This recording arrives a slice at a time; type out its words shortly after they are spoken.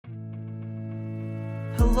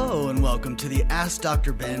Hello and welcome to the Ask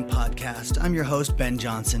Dr. Ben podcast. I'm your host, Ben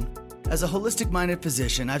Johnson. As a holistic-minded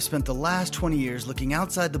physician, I've spent the last 20 years looking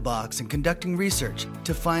outside the box and conducting research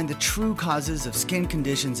to find the true causes of skin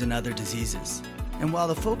conditions and other diseases. And while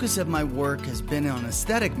the focus of my work has been on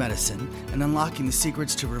aesthetic medicine and unlocking the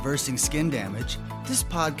secrets to reversing skin damage, this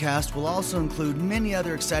podcast will also include many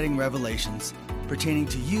other exciting revelations pertaining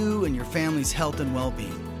to you and your family's health and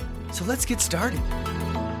well-being. So let's get started.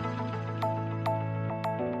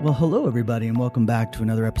 Well, hello everybody, and welcome back to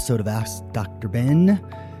another episode of Ask Dr. Ben.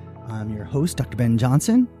 I'm your host, Dr. Ben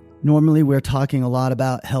Johnson. Normally, we're talking a lot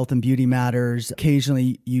about health and beauty matters.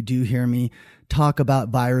 Occasionally, you do hear me talk about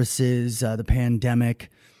viruses, the pandemic,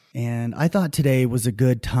 and I thought today was a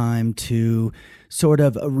good time to sort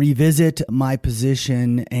of revisit my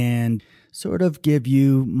position and sort of give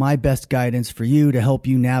you my best guidance for you to help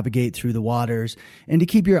you navigate through the waters and to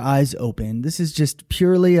keep your eyes open. This is just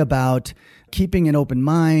purely about keeping an open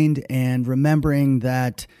mind and remembering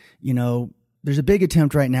that, there's a big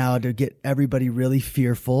attempt right now to get everybody really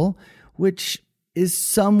fearful, which is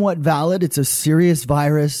somewhat valid. It's a serious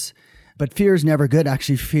virus, but fear is never good.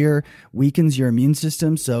 Actually, fear weakens your immune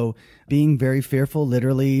system. So being very fearful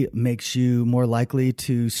literally makes you more likely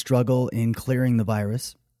to struggle in clearing the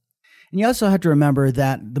virus. And you also have to remember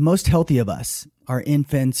that the most healthy of us, our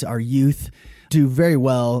infants, our youth, do very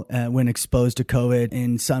well when exposed to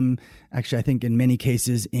COVID. Actually, I think in many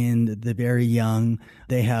cases in the very young,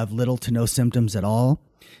 they have little to no symptoms at all.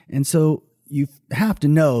 And so you have to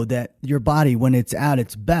know that your body, when it's at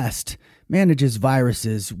its best, manages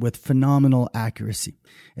viruses with phenomenal accuracy.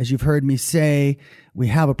 As you've heard me say, we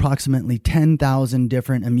have approximately 10,000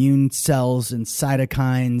 different immune cells and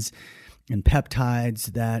cytokines and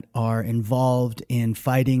peptides that are involved in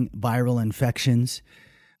fighting viral infections.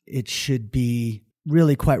 It should be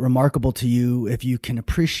really quite remarkable to you if you can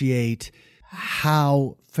appreciate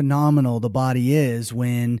how phenomenal the body is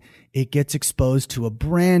when it gets exposed to a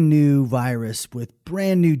brand new virus with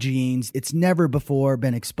brand new genes it's never before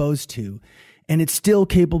been exposed to. And it's still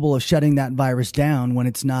capable of shutting that virus down when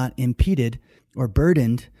it's not impeded or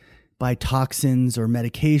burdened by toxins or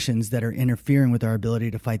medications that are interfering with our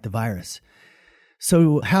ability to fight the virus.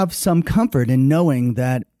 So have some comfort in knowing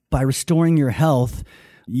that by restoring your health,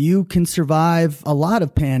 you can survive a lot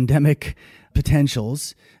of pandemic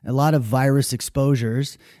potentials, a lot of virus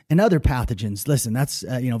exposures, and other pathogens. Listen, that's,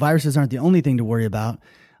 viruses aren't the only thing to worry about.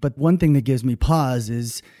 But one thing that gives me pause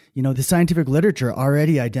is, the scientific literature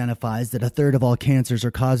already identifies that a third of all cancers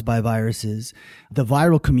are caused by viruses. The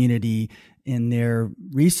viral community in their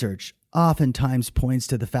research oftentimes points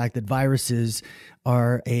to the fact that viruses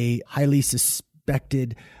are a highly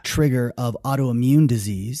suspected trigger of autoimmune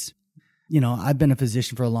disease. I've been a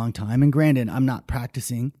physician for a long time, and granted, I'm not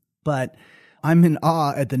practicing, but I'm in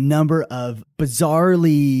awe at the number of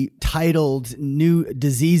bizarrely titled new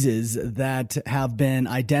diseases that have been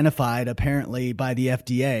identified apparently by the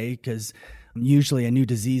FDA, because usually a new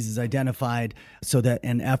disease is identified so that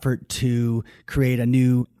an effort to create a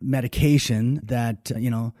new medication that,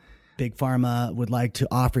 Big Pharma would like to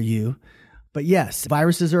offer you. But yes,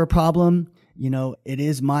 viruses are a problem. It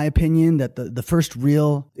is my opinion that the first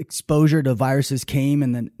real exposure to viruses came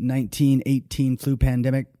in the 1918 flu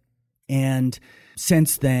pandemic. And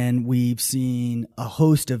since then, we've seen a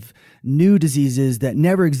host of new diseases that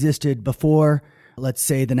never existed before, let's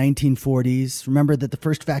say, the 1940s. Remember that the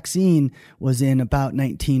first vaccine was in about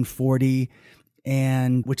 1940,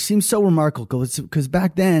 and which seems so remarkable because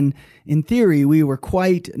back then, in theory, we were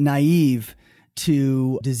quite naive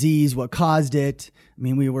to disease, what caused it. I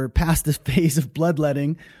mean, we were past the phase of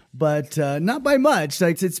bloodletting, but not by much.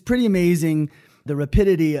 It's pretty amazing the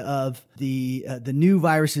rapidity of the new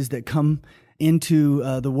viruses that come into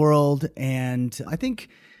the world. And I think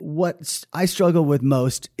what I struggle with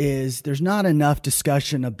most is there's not enough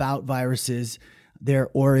discussion about viruses, their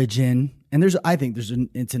origin. And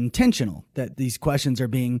it's intentional that these questions are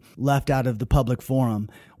being left out of the public forum.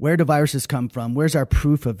 Where do viruses come from? Where's our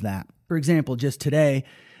proof of that? For example, just today,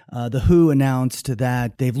 the WHO announced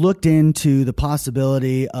that they've looked into the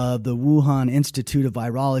possibility of the Wuhan Institute of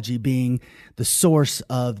Virology being the source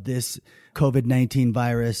of this COVID-19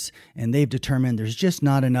 virus, and they've determined there's just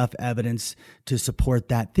not enough evidence to support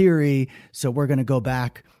that theory. So we're going to go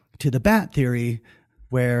back to the bat theory,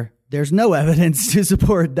 where there's no evidence to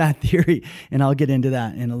support that theory. And I'll get into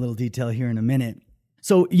that in a little detail here in a minute.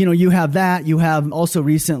 So, you have that. You have also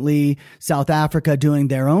recently South Africa doing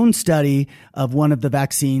their own study of one of the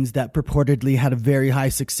vaccines that purportedly had a very high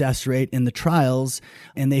success rate in the trials,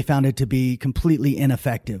 and they found it to be completely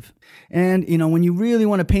ineffective. And, when you really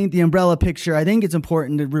want to paint the umbrella picture, I think it's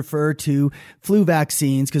important to refer to flu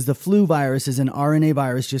vaccines, because the flu virus is an RNA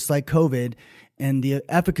virus just like COVID. And the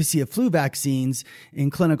efficacy of flu vaccines in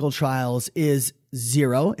clinical trials is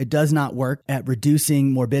 0. It does not work at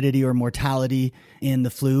reducing morbidity or mortality in the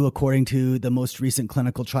flu, according to the most recent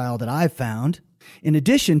clinical trial that I've found. In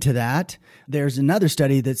addition to that, there's another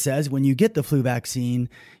study that says when you get the flu vaccine,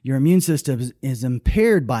 your immune system is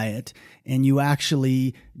impaired by it, and you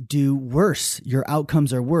actually do worse. Your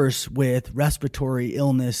outcomes are worse with respiratory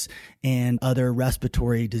illness and other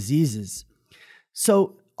respiratory diseases.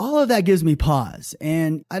 So all of that gives me pause,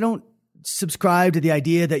 and I don't subscribe to the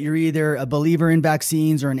idea that you're either a believer in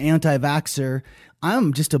vaccines or an anti-vaxxer.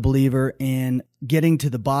 I'm just a believer in getting to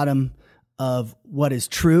the bottom of what is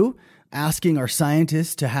true, asking our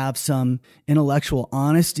scientists to have some intellectual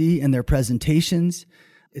honesty in their presentations.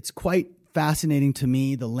 It's quite fascinating to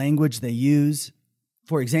me, the language they use.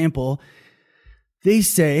 For example, they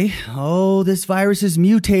say, this virus is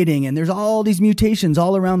mutating, and there's all these mutations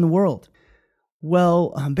all around the world.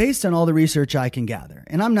 Well, based on all the research I can gather,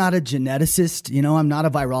 and I'm not a geneticist, I'm not a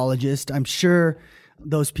virologist. I'm sure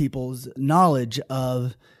those people's knowledge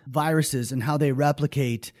of viruses and how they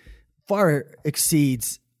replicate far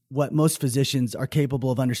exceeds what most physicians are capable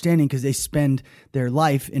of understanding, because they spend their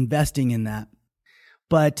life investing in that.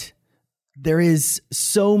 But there is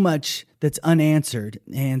so much that's unanswered.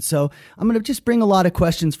 And so I'm going to just bring a lot of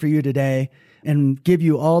questions for you today and give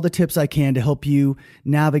you all the tips I can to help you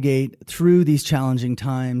navigate through these challenging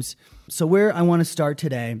times. So where I want to start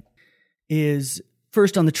today is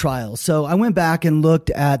first on the trial. So I went back and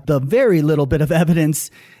looked at the very little bit of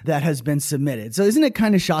evidence that has been submitted. So isn't it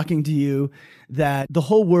kind of shocking to you that the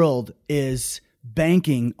whole world is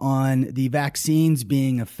banking on the vaccines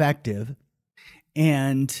being effective,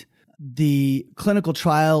 and the clinical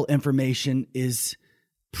trial information is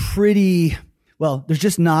there's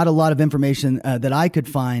just not a lot of information that I could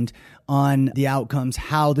find on the outcomes,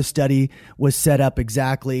 how the study was set up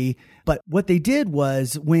exactly. But what they did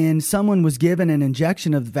was, when someone was given an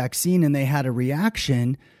injection of the vaccine and they had a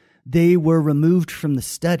reaction, they were removed from the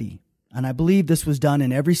study. And I believe this was done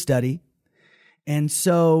in every study. And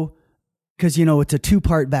so, because, it's a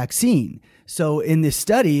 2-part vaccine. So in this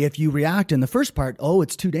study, if you react in the first part,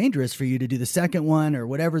 it's too dangerous for you to do the second one, or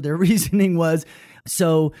whatever their reasoning was.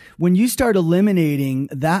 So when you start eliminating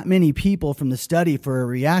that many people from the study for a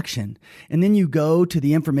reaction, and then you go to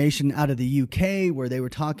the information out of the UK where they were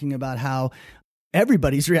talking about how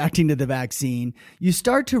everybody's reacting to the vaccine, you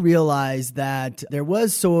start to realize that there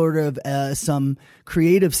was sort of some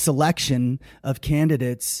creative selection of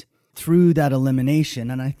candidates through that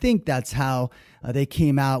elimination. And I think that's how they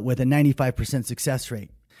came out with a 95% success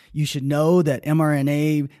rate. You should know that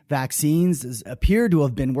mRNA vaccines appear to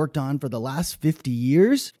have been worked on for the last 50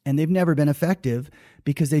 years, and they've never been effective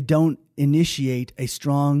because they don't initiate a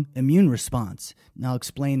strong immune response. And I'll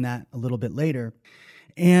explain that a little bit later.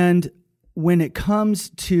 And when it comes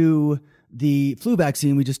to the flu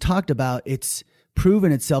vaccine we just talked about, it's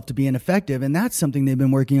proven itself to be ineffective, and that's something they've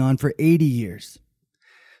been working on for 80 years.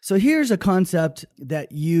 So here's a concept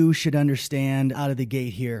that you should understand out of the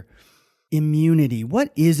gate here. Immunity.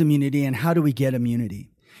 What is immunity, and how do we get immunity?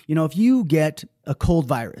 If you get a cold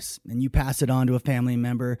virus and you pass it on to a family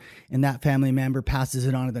member, and that family member passes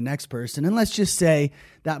it on to the next person, and let's just say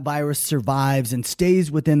that virus survives and stays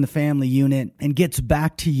within the family unit and gets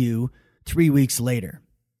back to you 3 weeks later,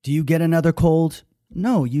 do you get another cold?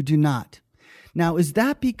 No, you do not. Now, is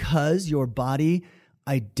that because your body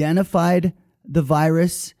identified the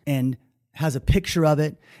virus and has a picture of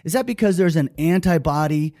it? Is that because there's an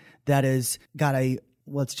antibody that has got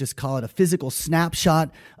let's just call it a physical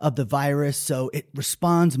snapshot of the virus, so it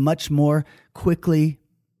responds much more quickly?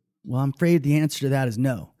 Well, I'm afraid the answer to that is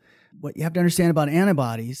no. What you have to understand about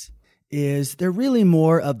antibodies is they're really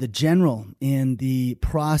more of the general in the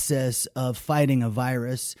process of fighting a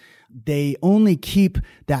virus. They only keep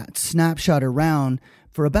that snapshot around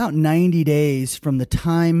for about 90 days from the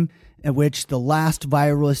time at which the last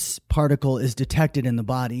virus particle is detected in the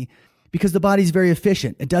body, because the body's very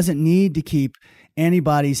efficient. It doesn't need to keep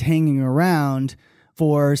antibodies hanging around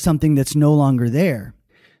for something that's no longer there.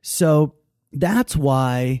 So that's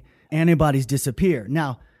why antibodies disappear.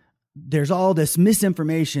 Now, there's all this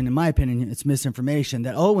misinformation, in my opinion, it's misinformation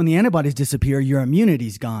that, when the antibodies disappear, your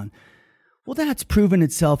immunity's gone. Well, that's proven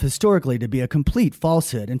itself historically to be a complete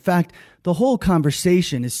falsehood. In fact, the whole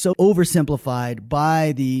conversation is so oversimplified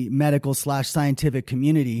by the medical/scientific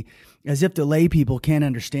community as if the lay people can't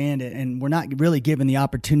understand it. And we're not really given the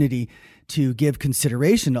opportunity to give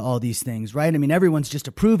consideration to all these things, right? I mean, everyone's just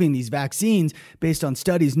approving these vaccines based on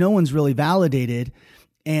studies no one's really validated.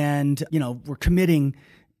 And, we're committing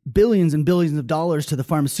billions and billions of dollars to the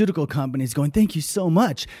pharmaceutical companies going, thank you so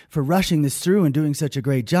much for rushing this through and doing such a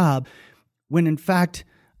great job. When in fact,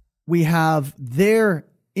 we have their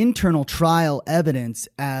internal trial evidence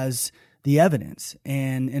as the evidence.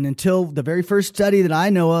 And until the very first study that I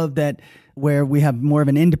know of where we have more of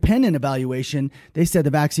an independent evaluation, they said the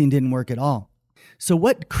vaccine didn't work at all. So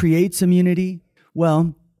what creates immunity?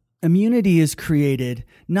 Well, immunity is created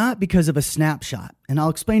not because of a snapshot. And I'll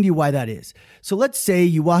explain to you why that is. So let's say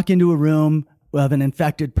you walk into a room of an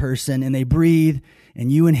infected person and they breathe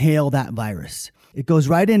and you inhale that virus. It goes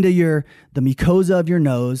right into the mucosa of your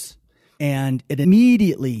nose, and it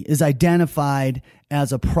immediately is identified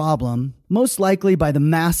as a problem, most likely by the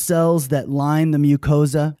mast cells that line the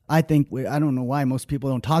mucosa. I don't know why most people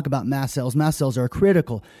don't talk about mast cells. Mast cells are a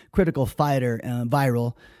critical fighter,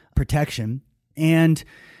 viral protection. And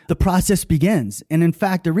the process begins. And in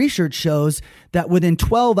fact, the research shows that within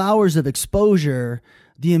 12 hours of exposure,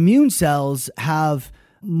 the immune cells have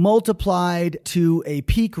multiplied to a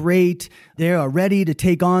peak rate. They are ready to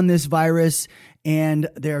take on this virus, and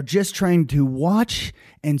they're just trying to watch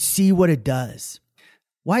and see what it does.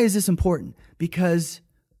 Why is this important? Because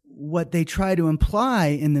what they try to imply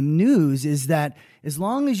in the news is that as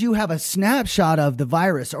long as you have a snapshot of the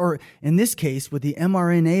virus, or in this case with the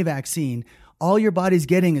mRNA vaccine, all your body's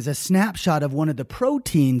getting is a snapshot of one of the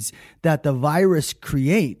proteins that the virus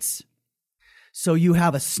creates. So you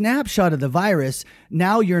have a snapshot of the virus.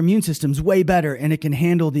 Now your immune system's way better and it can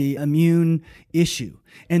handle the immune issue.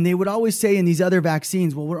 And they would always say in these other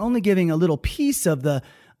vaccines, well, we're only giving a little piece of the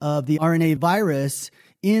RNA virus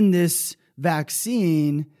in this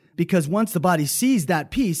vaccine because once the body sees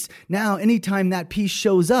that piece, now anytime that piece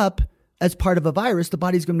shows up as part of a virus, the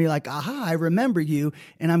body's going to be like, aha, I remember you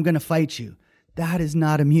and I'm going to fight you. That is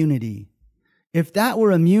not immunity. If that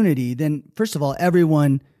were immunity, then first of all,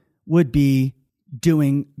 everyone would be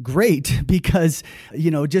doing great because,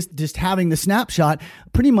 just having the snapshot,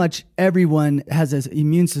 pretty much everyone has an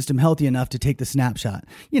immune system healthy enough to take the snapshot.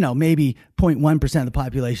 Maybe 0.1% of the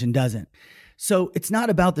population doesn't. So it's not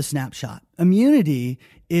about the snapshot. Immunity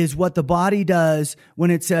is what the body does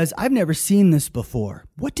when it says, I've never seen this before.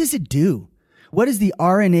 What does it do? What is the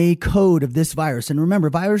RNA code of this virus? And remember,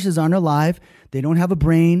 viruses aren't alive. They don't have a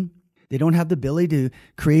brain. They don't have the ability to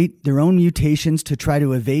create their own mutations to try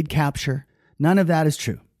to evade capture. None of that is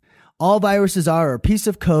true. All viruses are a piece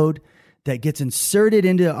of code that gets inserted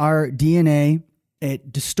into our DNA.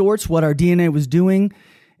 It distorts what our DNA was doing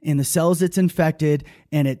in the cells it's infected,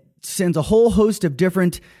 and it sends a whole host of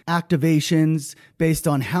different activations based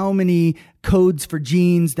on how many codes for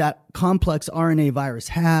genes that complex RNA virus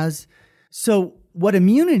has. So what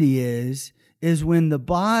immunity is when the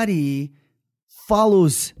body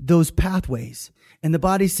follows those pathways. And the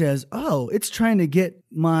body says, oh, it's trying to get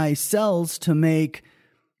my cells to make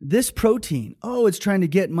this protein. Oh, it's trying to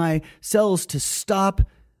get my cells to stop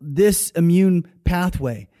this immune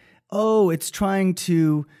pathway. Oh, it's trying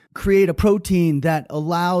to create a protein that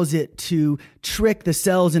allows it to trick the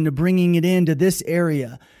cells into bringing it into this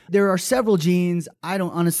area. There are several genes. I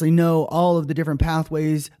don't honestly know all of the different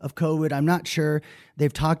pathways of COVID. I'm not sure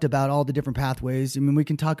they've talked about all the different pathways. I mean, we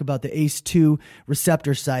can talk about the ACE2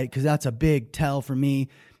 receptor site because that's a big tell for me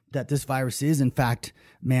that this virus is, in fact,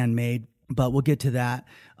 man-made. But we'll get to that.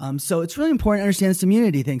 So it's really important to understand this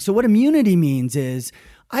immunity thing. So what immunity means is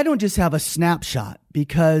I don't just have a snapshot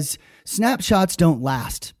because snapshots don't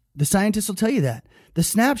last. The scientists will tell you that. The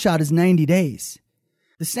snapshot is 90 days.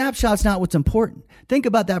 The snapshot's not what's important. Think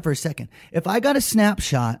about that for a second. If I got a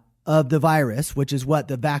snapshot of the virus, which is what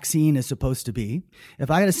the vaccine is supposed to be,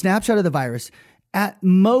 if I got a snapshot of the virus, at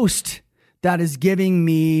most that is giving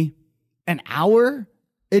me an hour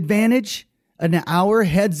advantage, an hour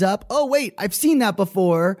heads up. Oh, wait, I've seen that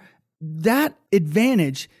before. That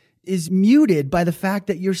advantage is muted by the fact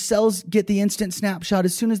that your cells get the instant snapshot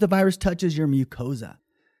as soon as the virus touches your mucosa.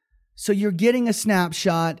 So you're getting a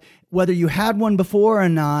snapshot, whether you had one before or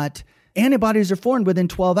not. Antibodies are formed within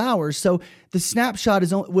 12 hours. So the snapshot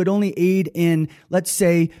would only aid in, let's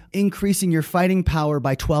say, increasing your fighting power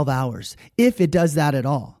by 12 hours, if it does that at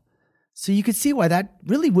all. So you could see why that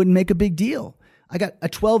really wouldn't make a big deal. I got a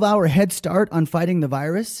 12-hour head start on fighting the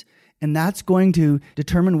virus, and that's going to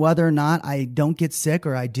determine whether or not I don't get sick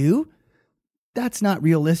or I do. That's not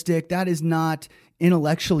realistic. That is not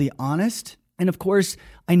intellectually honest. And of course,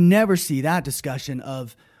 I never see that discussion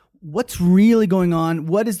of what's really going on.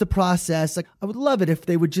 What is the process? Like, I would love it if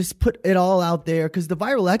they would just put it all out there, because the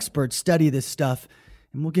viral experts study this stuff.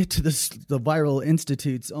 And we'll get to this, the viral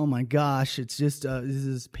institutes. Oh my gosh, it's just,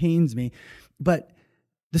 this pains me. But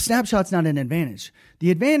the snapshot's not an advantage.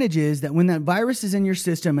 The advantage is that when that virus is in your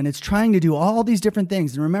system and it's trying to do all these different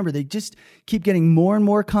things, and remember, they just keep getting more and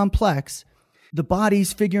more complex, the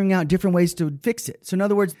body's figuring out different ways to fix it. So in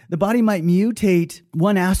other words, the body might mutate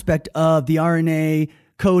one aspect of the RNA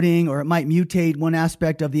coding, or it might mutate one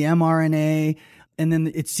aspect of the mRNA, and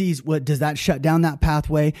then it sees what does that shut down that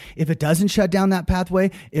pathway. If it doesn't shut down that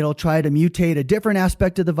pathway, it'll try to mutate a different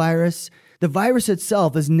aspect of the virus. The virus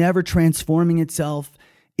itself is never transforming itself.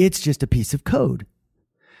 It's just a piece of code.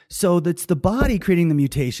 So that's the body creating the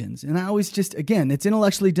mutations. And I always just, again, it's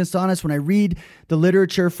intellectually dishonest when I read the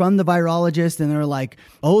literature from the virologists and they're like,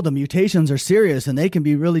 oh, the mutations are serious and they can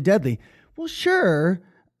be really deadly. Well, sure.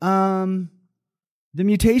 The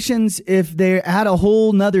mutations, if they add a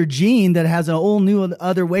whole nother gene that has a whole new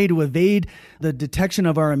other way to evade the detection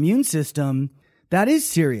of our immune system, that is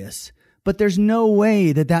serious. But there's no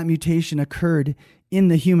way that that mutation occurred in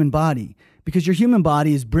the human body, because your human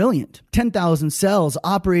body is brilliant. 10,000 cells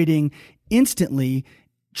operating instantly,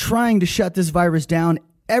 trying to shut this virus down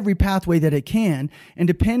every pathway that it can. And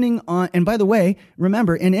depending on, and by the way,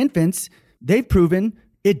 remember, in infants, they've proven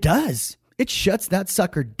it does. It shuts that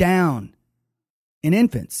sucker down. In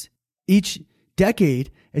infants, each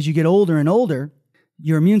decade, as you get older and older,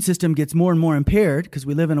 your immune system gets more and more impaired, because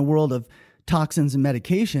we live in a world of toxins and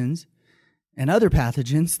medications and other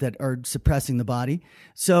pathogens that are suppressing the body.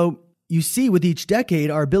 So you see with each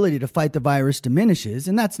decade, our ability to fight the virus diminishes.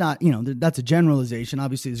 And that's not, that's a generalization.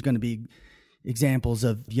 Obviously, there's going to be examples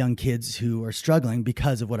of young kids who are struggling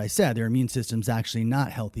because of what I said. Their immune system's actually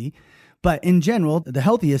not healthy. But in general, the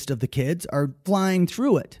healthiest of the kids are flying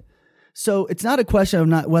through it. So it's not a question of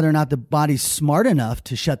not whether or not the body's smart enough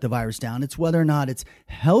to shut the virus down. It's whether or not it's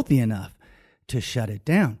healthy enough to shut it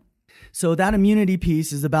down. So that immunity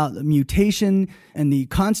piece is about the mutation and the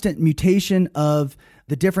constant mutation of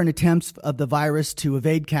the different attempts of the virus to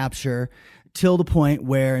evade capture till the point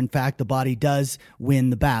where, in fact, the body does win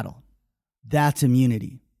the battle. That's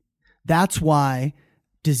immunity. That's why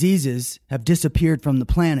diseases have disappeared from the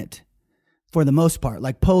planet. For the most part,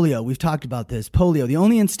 like polio, we've talked about this. Polio, the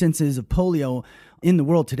only instances of polio in the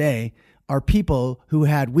world today are people who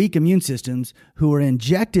had weak immune systems who were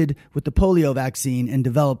injected with the polio vaccine and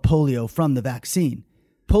developed polio from the vaccine.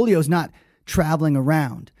 Polio is not traveling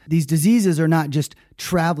around. These diseases are not just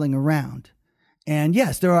traveling around. And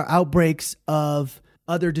yes, there are outbreaks of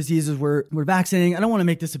other diseases we're vaccinating. I don't want to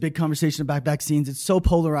make this a big conversation about vaccines. It's so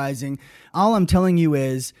polarizing. All I'm telling you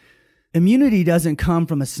is immunity doesn't come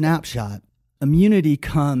from a snapshot. Immunity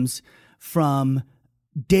comes from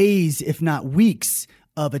days, if not weeks,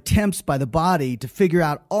 of attempts by the body to figure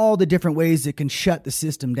out all the different ways it can shut the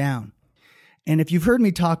system down. And if you've heard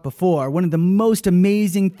me talk before, one of the most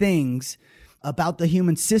amazing things about the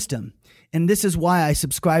human system, and this is why I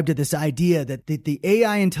subscribe to this idea that the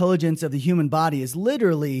AI intelligence of the human body is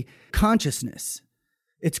literally consciousness.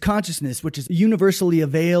 It's consciousness, which is a universally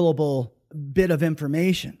available bit of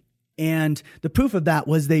information. And the proof of that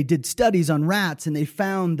was they did studies on rats, and they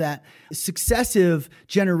found that successive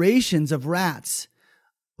generations of rats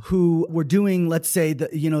who were doing, let's say,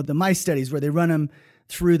 the mice studies where they run them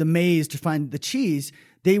through the maze to find the cheese,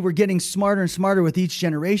 they were getting smarter and smarter with each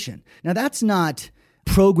generation. Now, that's not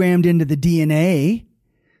programmed into the DNA.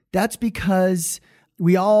 That's because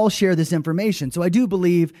we all share this information. So I do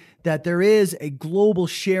believe that there is a global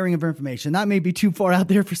sharing of information. That may be too far out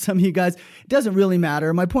there for some of you guys. It doesn't really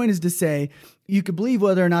matter. My point is to say you could believe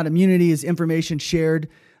whether or not immunity is information shared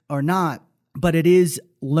or not, but it is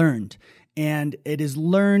learned. And it is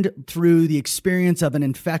learned through the experience of an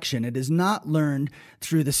infection. It is not learned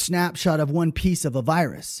through the snapshot of one piece of a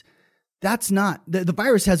virus. That's not, the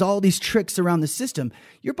virus has all these tricks around the system.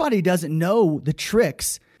 Your body doesn't know the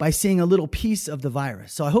tricks by seeing a little piece of the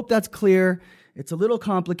virus. So I hope that's clear. It's a little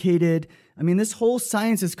complicated. I mean, this whole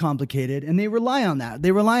science is complicated, and they rely on that.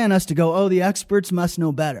 They rely on us to go, oh, the experts must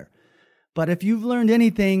know better. But if you've learned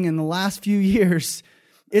anything in the last few years,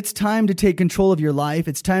 it's time to take control of your life.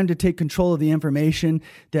 It's time to take control of the information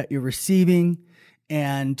that you're receiving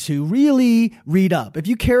and to really read up. If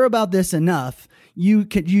you care about this enough, you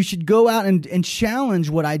should go out and challenge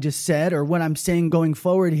what I just said or what I'm saying going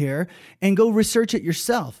forward here and go research it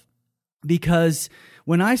yourself. Because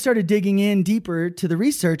when I started digging in deeper to the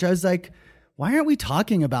research, I was like, why aren't we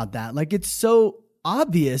talking about that? Like, it's so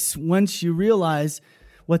obvious once you realize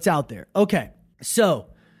what's out there. Okay. So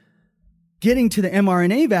getting to the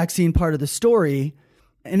mRNA vaccine part of the story,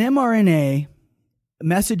 an mRNA,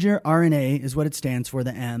 messenger RNA is what it stands for,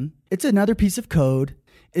 the M. It's another piece of code,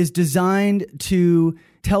 is designed to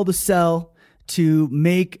tell the cell to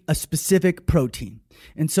make a specific protein.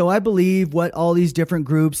 And so I believe what all these different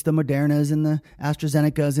groups, the Modernas and the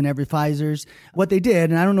AstraZenecas and every Pfizer's, what they did,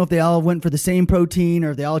 and I don't know if they all went for the same protein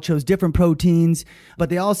or if they all chose different proteins, but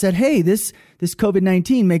they all said, hey, this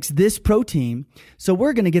COVID-19 makes this protein, so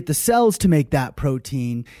we're going to get the cells to make that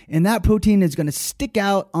protein, and that protein is going to stick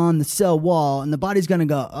out on the cell wall, and the body's going to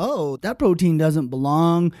go, oh, that protein doesn't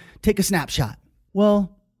belong, take a snapshot.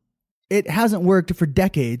 Well, it hasn't worked for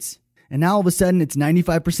decades. And now all of a sudden it's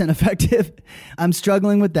 95% effective. I'm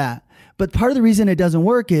struggling with that. But part of the reason it doesn't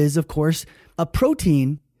work is, of course, a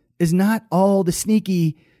protein is not all the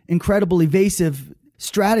sneaky, incredible, evasive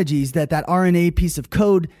strategies that RNA piece of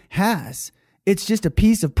code has. It's just a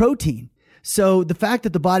piece of protein. So the fact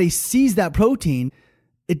that the body sees that protein,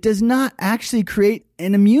 it does not actually create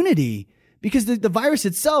an immunity, because the virus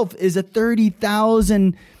itself is a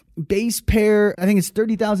 30,000 base pair. I think it's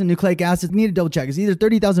 30,000 nucleic acids. Need to double check. It's either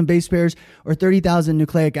 30,000 base pairs or 30,000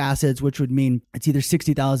 nucleic acids, which would mean it's either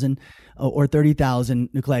 60,000 or 30,000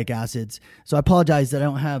 nucleic acids. So I apologize that I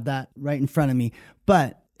don't have that right in front of me,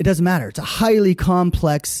 but it doesn't matter. It's a highly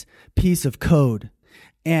complex piece of code,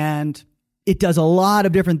 and it does a lot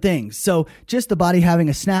of different things. So just the body having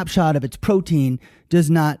a snapshot of its protein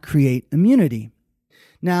does not create immunity.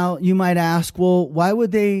 Now, you might ask, well, why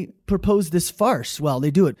would they propose this farce? Well,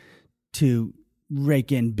 they do it to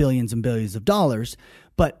rake in billions and billions of dollars.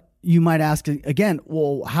 But you might ask again,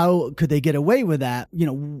 well, how could they get away with that?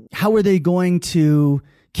 How are they going to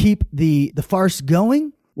keep the farce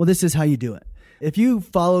going? Well, this is how you do it. If you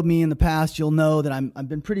followed me in the past, you'll know that I've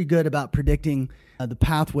been pretty good about predicting the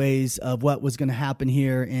pathways of what was going to happen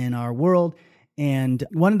here in our world. And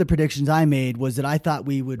one of the predictions I made was that I thought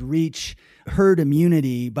we would reach herd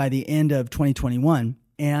immunity by the end of 2021.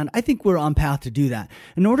 And I think we're on path to do that.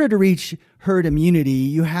 In order to reach herd immunity,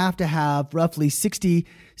 you have to have roughly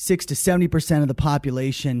 66 to 70% of the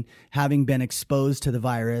population having been exposed to the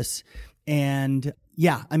virus. And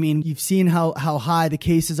yeah, I mean, you've seen how high the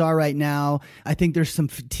cases are right now. I think there's some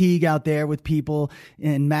fatigue out there with people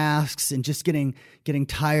in masks and just getting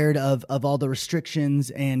tired of all the restrictions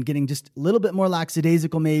and getting just a little bit more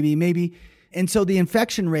lackadaisical maybe. And so the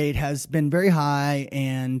infection rate has been very high,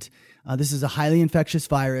 and this is a highly infectious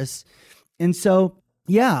virus. And so,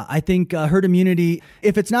 yeah, I think herd immunity,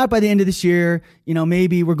 if it's not by the end of this year,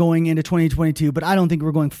 maybe we're going into 2022, but I don't think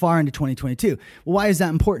we're going far into 2022. Well, why is that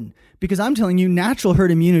important? Because I'm telling you, natural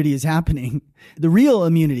herd immunity is happening. The real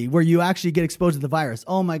immunity, where you actually get exposed to the virus.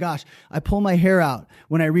 Oh my gosh, I pull my hair out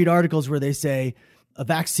when I read articles where they say a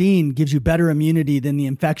vaccine gives you better immunity than the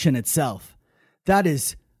infection itself. That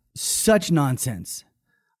is such nonsense.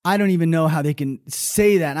 I don't even know how they can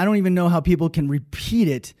say that. I don't even know how people can repeat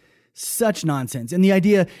it. Such nonsense. And the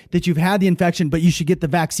idea that you've had the infection, but you should get the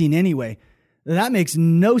vaccine anyway, that makes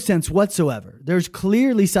no sense whatsoever. There's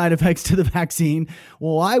clearly side effects to the vaccine.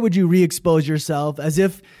 Well, why would you re-expose yourself as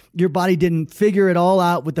if your body didn't figure it all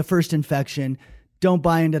out with the first infection? Don't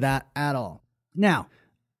buy into that at all. Now,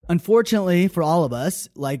 unfortunately for all of us,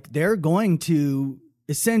 they're going to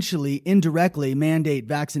essentially indirectly mandate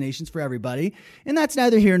vaccinations for everybody. And that's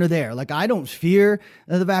neither here nor there. I don't fear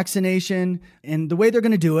the vaccination, and the way they're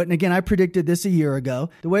going to do it. And again, I predicted this a year ago.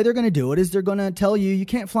 The way they're going to do it is they're going to tell you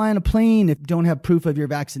can't fly on a plane if you don't have proof of your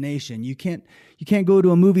vaccination. You can't go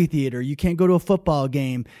to a movie theater. You can't go to a football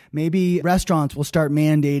game. Maybe restaurants will start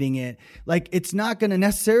mandating it. It's not going to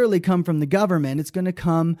necessarily come from the government. It's going to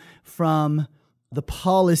come from the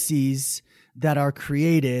policies that are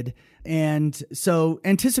created. And so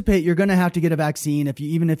anticipate you're going to have to get a vaccine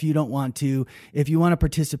even if you don't want to, if you want to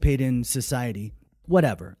participate in society,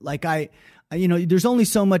 whatever. There's only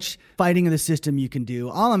so much fighting of the system you can do.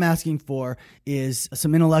 All I'm asking for is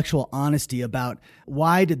some intellectual honesty about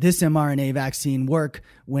why did this mRNA vaccine work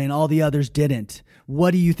when all the others didn't?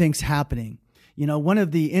 What do you think's happening? One of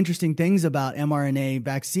the interesting things about mRNA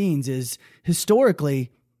vaccines is historically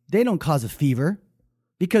they don't cause a fever,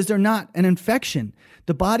 because they're not an infection.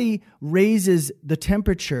 The body raises the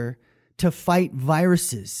temperature to fight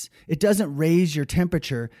viruses. It doesn't raise your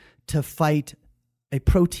temperature to fight a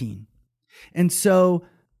protein. And so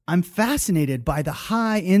I'm fascinated by the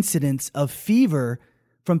high incidence of fever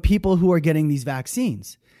from people who are getting these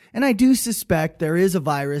vaccines. And I do suspect there is a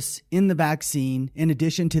virus in the vaccine in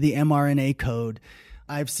addition to the mRNA code.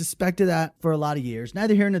 I've suspected that for a lot of years.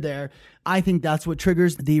 Neither here nor there. I think that's what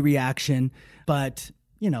triggers the reaction. But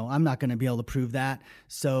I'm not going to be able to prove that.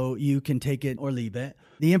 So you can take it or leave it.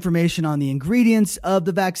 The information on the ingredients of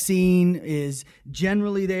the vaccine is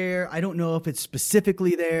generally there. I don't know if it's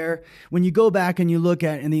specifically there. When you go back and you look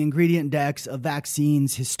at in the ingredient decks of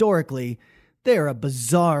vaccines historically, they're a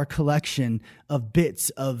bizarre collection of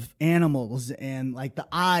bits of animals and like the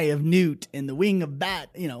eye of newt and the wing of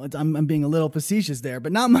bat. I'm being a little facetious there,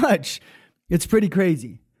 but not much. It's pretty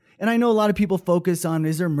crazy. And I know a lot of people focus on,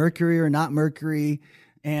 is there mercury or not mercury?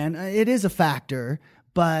 And it is a factor,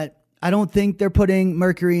 but I don't think they're putting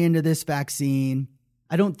mercury into this vaccine.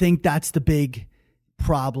 I don't think that's the big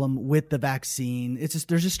problem with the vaccine. It's just,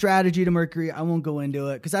 there's a strategy to mercury. I won't go into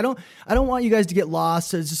it because I don't want you guys to get lost.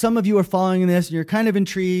 So some of you are following this and you're kind of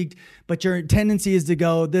intrigued, but your tendency is to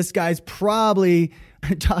go, this guy's probably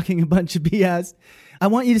talking a bunch of BS. I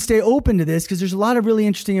want you to stay open to this because there's a lot of really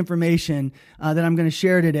interesting information that I'm going to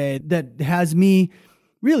share today that has me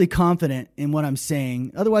really confident in what I'm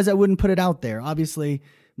saying. Otherwise, I wouldn't put it out there. Obviously,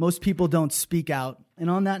 most people don't speak out. And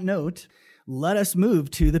on that note, let us move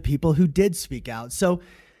to the people who did speak out. So,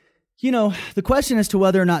 the question as to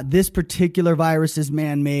whether or not this particular virus is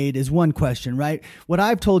man-made is one question, right? What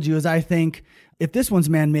I've told you is I think if this one's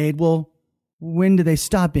man-made, well, when do they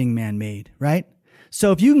stop being man-made, right?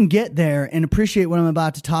 So if you can get there and appreciate what I'm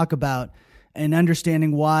about to talk about and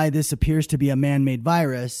understanding why this appears to be a man-made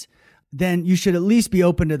virus, then you should at least be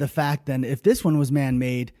open to the fact that if this one was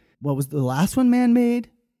man-made, what was the last one man-made?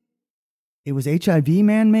 It was HIV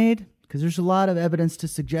man-made? Because there's a lot of evidence to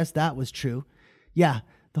suggest that was true. Yeah,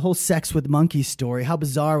 the whole sex with monkeys story. How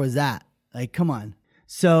bizarre was that? Like, come on.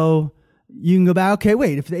 So you can go back, okay,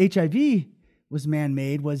 wait, if the HIV was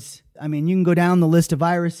man-made, you can go down the list of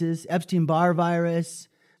viruses, Epstein-Barr virus.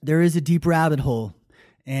 There is a deep rabbit hole.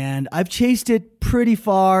 And I've chased it pretty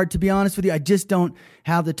far. To be honest with you, I just don't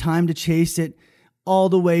have the time to chase it all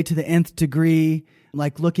the way to the nth degree.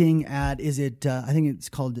 Like looking at, is it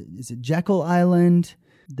Jekyll Island?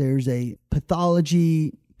 There's a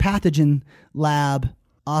pathogen lab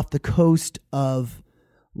off the coast of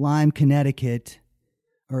Lyme, Connecticut.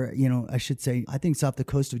 Or, I should say, I think it's off the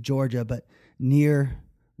coast of Georgia, but near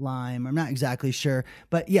Lyme. I'm not exactly sure.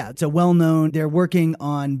 But yeah, it's a well-known, they're working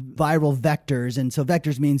on viral vectors. And so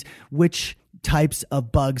vectors means which types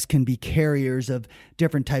of bugs can be carriers of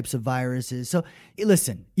different types of viruses. So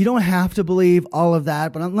listen, you don't have to believe all of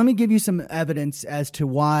that, but let me give you some evidence as to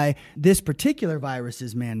why this particular virus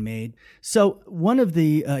is man-made. So one of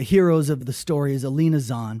the heroes of the story is Alina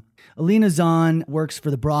Zahn. Alina Zahn works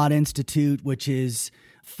for the Broad Institute, which is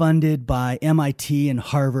funded by MIT and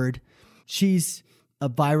Harvard. She's a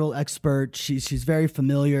viral expert. She's very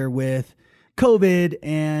familiar with COVID,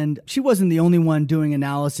 and she wasn't the only one doing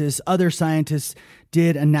analysis. Other scientists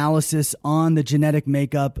did analysis on the genetic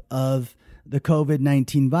makeup of the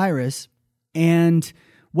COVID-19 virus. And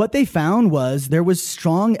what they found was there was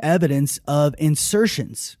strong evidence of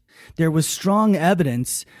insertions. There was strong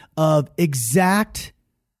evidence of exact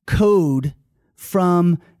code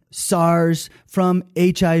from SARS, from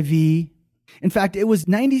HIV. In fact, it was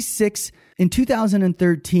 96 in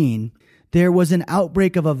 2013. There was an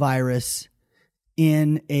outbreak of a virus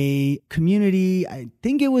in a community. I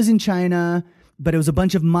think it was in China, but it was a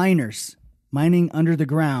bunch of miners mining under the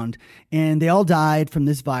ground, and they all died from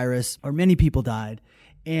this virus, or many people died.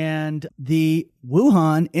 And the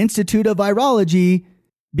Wuhan Institute of Virology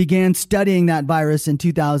began studying that virus in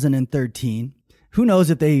 2013. Who knows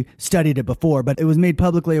if they studied it before, but it was made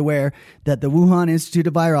publicly aware that the Wuhan Institute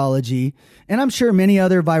of Virology, and I'm sure many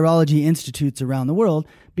other virology institutes around the world,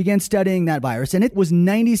 began studying that virus. And it was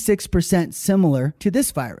 96% similar to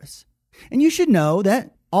this virus. And you should know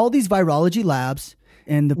that all these virology labs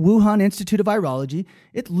and the Wuhan Institute of Virology,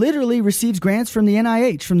 it literally receives grants from the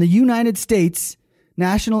NIH, from the United States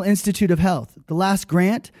National Institute of Health. The last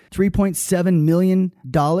grant, $3.7 million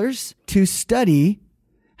to study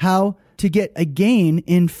how to get a gain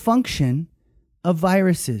in function of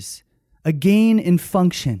viruses. A gain in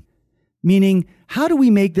function. Meaning, how do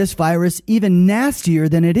we make this virus even nastier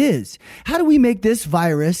than it is? How do we make this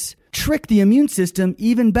virus trick the immune system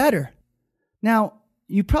even better? Now,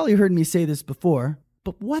 you probably heard me say this before,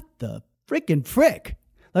 but what the frickin' frick?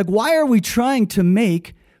 Like, why are we trying to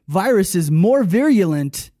make viruses more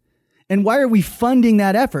virulent? And why are we funding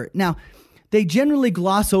that effort? Now, they generally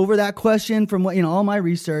gloss over that question from what, all my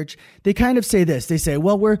research. They kind of say this. They say,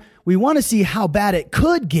 well, we want to see how bad it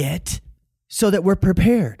could get so that we're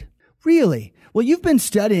prepared. Really? Well, you've been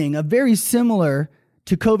studying a very similar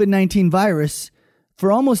to COVID-19 virus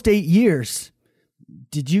for almost 8 years.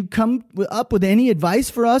 Did you come up with any advice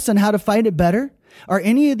for us on how to fight it better? Are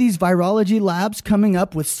any of these virology labs coming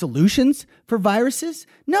up with solutions for viruses?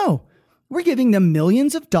 No. We're giving them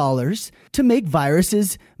millions of dollars to make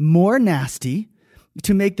viruses more nasty,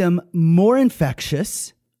 to make them more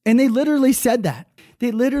infectious. And they literally said that.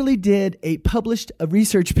 They literally published a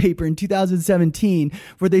research paper in 2017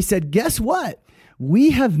 where they said, guess what?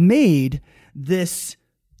 We have made this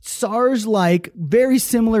SARS-like, very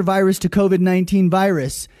similar virus to COVID-19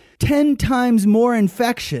 virus 10 times more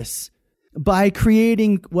infectious by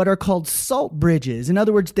creating what are called salt bridges. In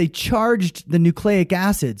other words, they charged the nucleic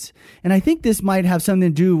acids. And I think this might have something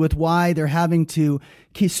to do with why they're having to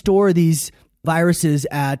store these viruses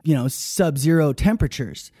at, sub-zero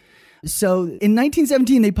temperatures. So in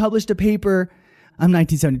 1917, they published a paper,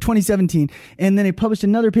 2017, and then they published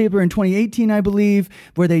another paper in 2018, I believe,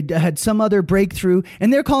 where they had some other breakthrough,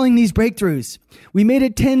 and they're calling these breakthroughs. We made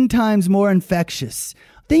it 10 times more infectious.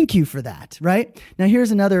 Thank you for that, right? Now,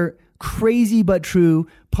 here's another crazy but true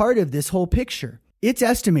part of this whole picture. It's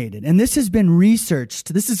estimated, and this has been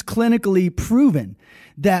researched, this is clinically proven,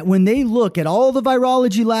 that when they look at all the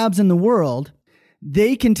virology labs in the world,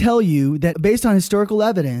 they can tell you that based on historical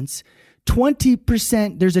evidence,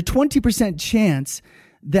 20%, there's a 20% chance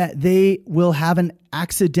that they will have an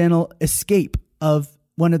accidental escape of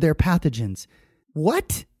one of their pathogens.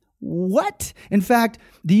 What? In fact,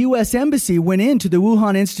 the U.S. Embassy went into the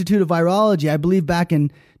Wuhan Institute of Virology, I believe back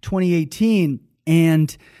in 2018,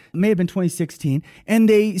 and it may have been 2016, and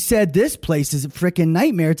they said this place is a freaking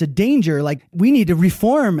nightmare. It's a danger. Like, we need to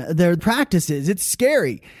reform their practices. It's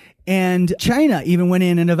scary. And China even went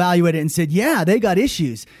in and evaluated it and said, yeah, they got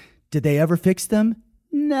issues. Did they ever fix them?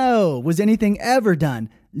 No. Was anything ever done?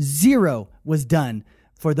 Zero was done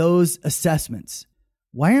for those assessments.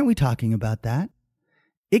 Why aren't we talking about that?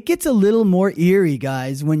 It gets a little more eerie,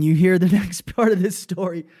 guys, when you hear the next part of this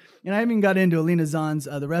story. And I haven't even got into Alina Zahn's,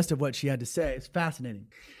 the rest of what she had to say. It's fascinating.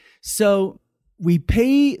 So we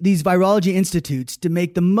pay these virology institutes to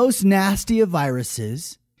make the most nasty of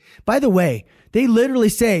viruses. By the way, they literally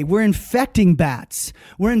say, we're infecting bats,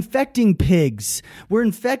 we're infecting pigs, we're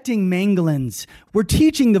infecting pangolins, we're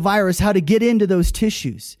teaching the virus how to get into those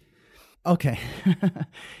tissues. Okay.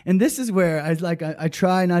 And this is where I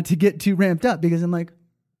try not to get too ramped up, because I'm like,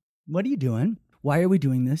 what are you doing? Why are we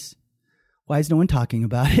doing this? Why is no one talking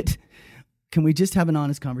about it? Can we just have an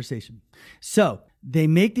honest conversation? So they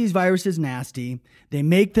make these viruses nasty. They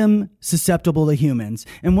make them susceptible to humans.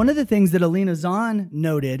 And one of the things that Alina Zahn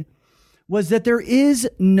noted was that there is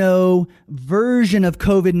no version of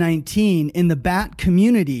COVID-19 in the bat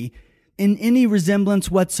community in any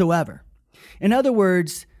resemblance whatsoever. In other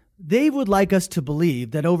words, they would like us to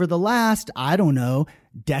believe that over the last,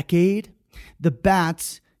 decade, the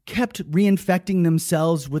bats kept reinfecting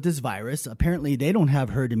themselves with this virus. Apparently, they don't have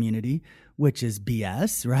herd immunity, which is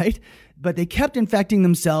BS, right? But they kept infecting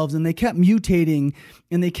themselves, and they kept mutating,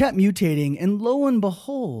 and lo and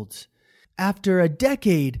behold, after a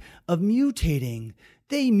decade of mutating,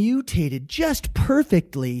 they mutated just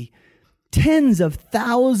perfectly tens of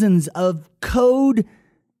thousands of code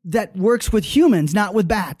that works with humans, not with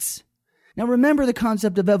bats. Now, remember the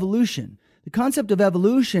concept of evolution. The concept of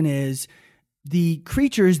evolution is the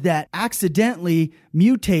creatures that accidentally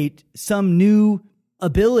mutate some new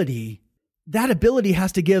ability, that ability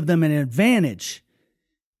has to give them an advantage.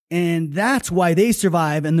 And that's why they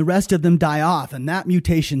survive and the rest of them die off, and that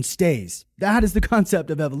mutation stays. That is the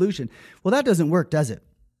concept of evolution. Well, that doesn't work, does it?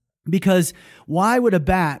 Because why would a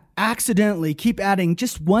bat accidentally keep adding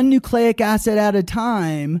just one nucleic acid at a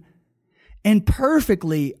time and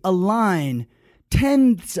perfectly align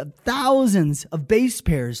tens of thousands of base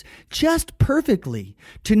pairs just perfectly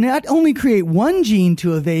to not only create one gene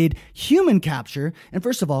to evade human capture? And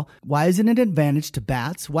first of all, why is it an advantage to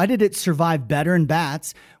bats? Why did it survive better in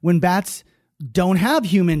bats when bats don't have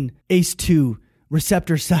human ACE2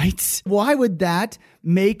 receptor sites? Why would that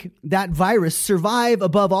make that virus survive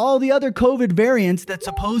above all the other COVID variants that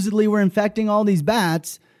supposedly were infecting all these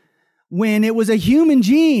bats when it was a human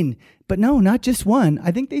gene? But no, not just one.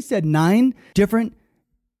 I think they said 9 different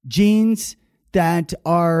genes that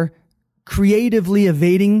are creatively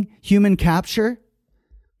evading human capture.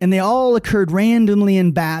 And they all occurred randomly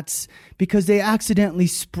in bats because they accidentally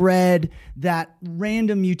spread that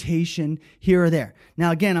random mutation here or there.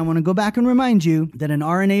 Now, again, I want to go back and remind you that an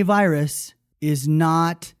RNA virus is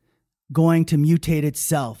not going to mutate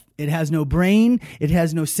itself. It has no brain. It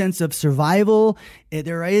has no sense of survival.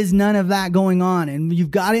 There is none of that going on. And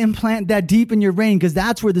you've got to implant that deep in your brain, because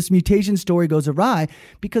that's where this mutation story goes awry.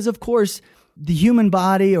 Because, of course, the human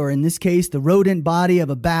body, or in this case, the rodent body of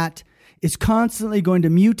a bat, is constantly going to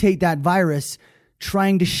mutate that virus,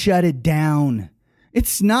 trying to shut it down.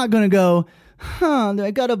 It's not going to go,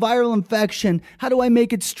 I got a viral infection. How do I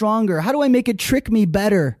make it stronger? How do I make it trick me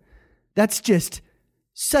better? That's just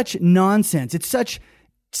such nonsense. It's such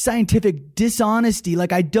scientific dishonesty.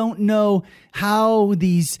 Like, I don't know how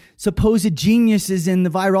these supposed geniuses in the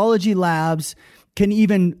virology labs can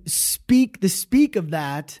even speak of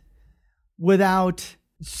that without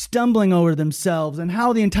stumbling over themselves, and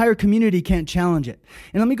how the entire community can't challenge it.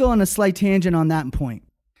 And let me go on a slight tangent on that point.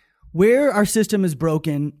 Where our system is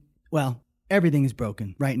broken, well, everything is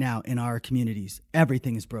broken right now in our communities.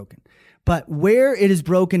 Everything is broken. But where it is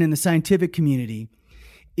broken in the scientific community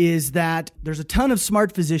is that there's a ton of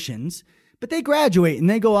smart physicians, but they graduate and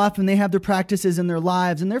they go off and they have their practices and their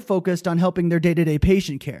lives, and they're focused on helping their day-to-day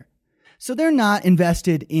patient care. So they're not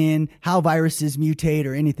invested in how viruses mutate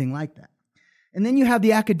or anything like that. And then you have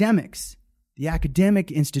the academics. The academic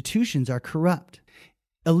institutions are corrupt.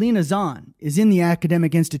 Alina Zahn is in the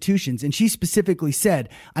academic institutions, and she specifically said,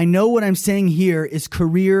 I know what I'm saying here is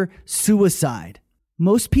career suicide.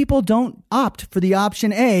 Most people don't opt for the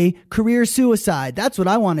option A, career suicide. That's what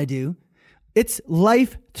I want to do. It's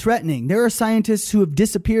life-threatening. There are scientists who have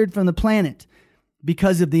disappeared from the planet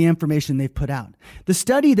because of the information they've put out. The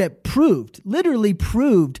study that literally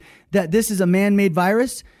proved that this is a man-made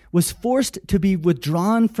virus was forced to be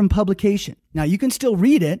withdrawn from publication. Now, you can still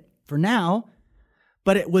read it for now,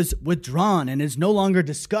 but it was withdrawn and is no longer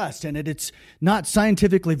discussed, and it's not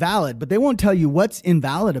scientifically valid. But they won't tell you what's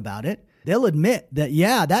invalid about it. They'll admit that,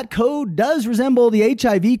 yeah, that code does resemble the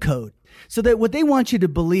HIV code. So that what they want you to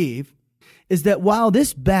believe is that while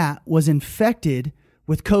this bat was infected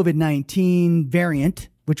with COVID-19 variant,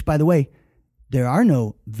 which, by the way, there are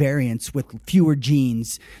no variants with fewer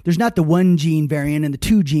genes. There's not the 1 gene variant and the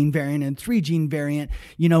 2 gene variant and 3 gene variant.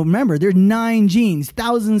 Remember, there are 9 genes,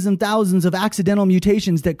 thousands and thousands of accidental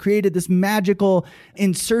mutations that created this magical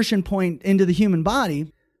insertion point into the human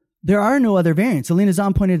body. There are no other variants. Alina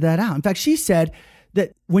Zahn pointed that out. In fact, she said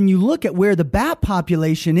that when you look at where the bat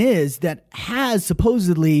population is that has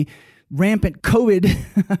supposedly rampant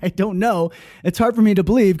COVID, I don't know. It's hard for me to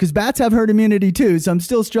believe because bats have herd immunity too, so I'm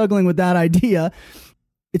still struggling with that idea.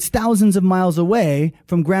 It's thousands of miles away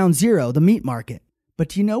from Ground Zero, the meat market. But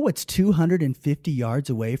do you know what's 250 yards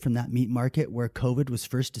away from that meat market where COVID was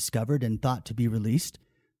first discovered and thought to be released?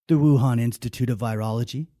 The Wuhan Institute of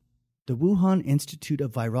Virology. The Wuhan Institute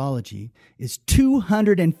of Virology is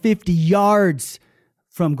 250 yards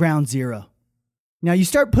from Ground Zero. Now, you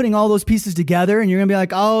start putting all those pieces together and you're going to be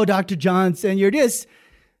like, oh, Dr. Johnson, you're just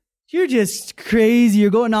crazy.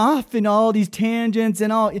 You're going off in all these tangents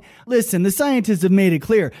and all. Listen, the scientists have made it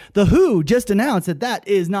clear. The WHO just announced that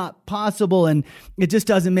is not possible and it just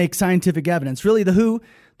doesn't make scientific evidence. Really, the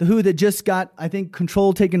WHO that just got, I think,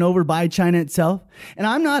 control taken over by China itself. And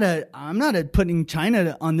I'm not putting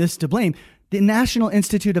China on this to blame. The National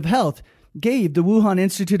Institute of Health gave the Wuhan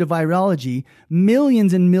Institute of Virology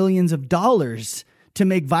millions and millions of dollars to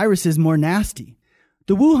make viruses more nasty.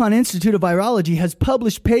 The Wuhan Institute of Virology has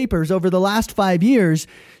published papers over the last 5 years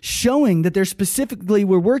showing that they specifically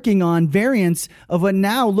were working on variants of what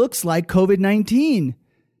now looks like COVID-19.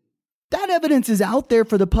 That evidence is out there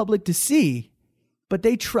for the public to see, but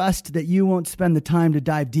they trust that you won't spend the time to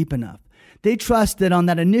dive deep enough. They trust that on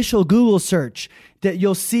that initial Google search that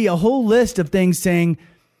you'll see a whole list of things saying,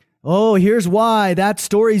 oh, here's why that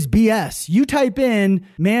story's BS. You type in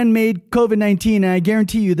man-made COVID-19, and I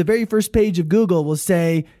guarantee you the very first page of Google will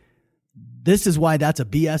say, this is why that's a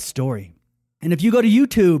BS story. And if you go to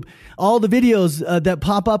YouTube, all the videos that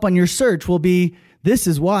pop up on your search will be, this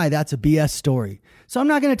is why that's a BS story. So I'm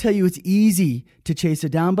not going to tell you it's easy to chase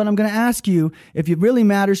it down, but I'm going to ask you, if it really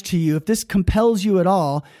matters to you, if this compels you at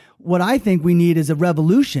all, what I think we need is a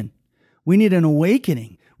revolution. We need an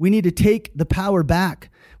awakening. We need to take the power back.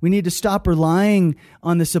 We need to stop relying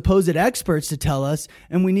on the supposed experts to tell us,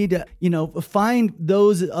 and we need to, find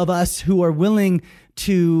those of us who are willing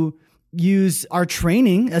to use our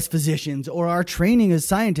training as physicians or our training as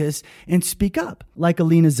scientists and speak up, like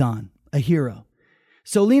Alina Zahn, a hero.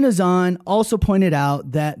 So Alina Zahn also pointed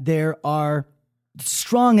out that there are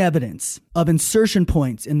strong evidence of insertion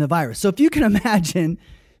points in the virus. So if you can imagine,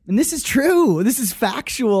 and this is true, this is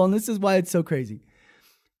factual, and this is why it's so crazy.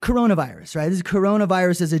 Coronavirus, right? This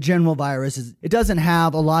coronavirus is a general virus. It doesn't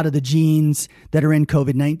have a lot of the genes that are in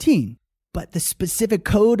COVID-19. But the specific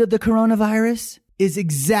code of the coronavirus is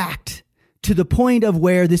exact to the point of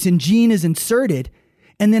where this gene is inserted,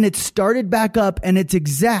 and then it's started back up, and it's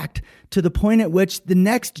exact to the point at which the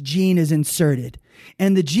next gene is inserted.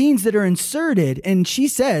 And the genes that are inserted, and she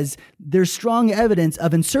says there's strong evidence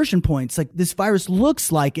of insertion points. Like this virus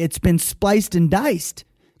looks like it's been spliced and diced.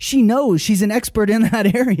 She knows, she's an expert in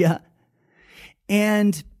that area.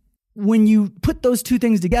 And when you put those two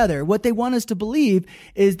things together, what they want us to believe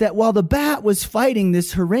is that while the bat was fighting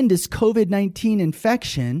this horrendous COVID-19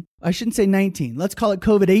 infection, I shouldn't say 19, let's call it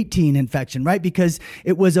COVID-18 infection, right? Because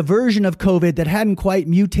it was a version of COVID that hadn't quite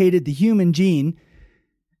mutated the human gene,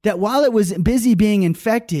 that while it was busy being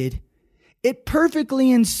infected, it perfectly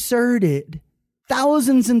inserted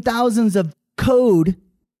thousands and thousands of code,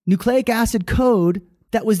 nucleic acid code,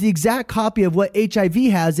 that was the exact copy of what HIV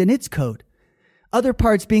has in its code. Other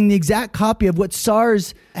parts being the exact copy of what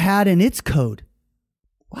SARS had in its code.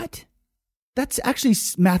 What? That's actually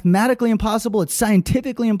mathematically impossible. It's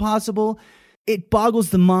scientifically impossible. It boggles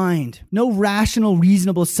the mind. No rational,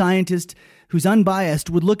 reasonable scientist who's unbiased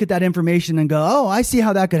would look at that information and go, oh, I see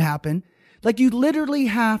how that could happen. Like you literally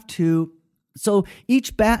have to. So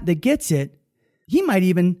each bat that gets it, he might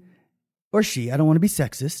even, or she, I don't want to be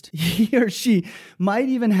sexist, he or she might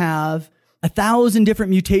even have 1,000 different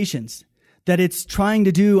mutations that it's trying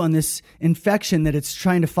to do on this infection that it's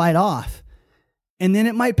trying to fight off. And then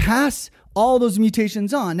it might pass all those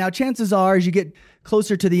mutations on. Now, chances are, as you get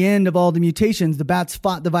closer to the end of all the mutations, the bats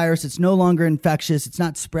fought the virus. It's no longer infectious. It's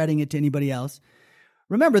not spreading it to anybody else.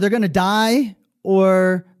 Remember, they're going to die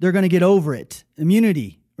or they're going to get over it.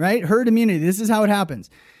 Immunity, right? Herd immunity. This is how it happens.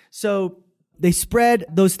 So they spread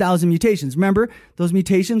those 1,000 mutations. Remember, those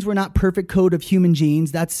mutations were not perfect code of human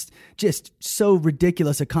genes. That's just so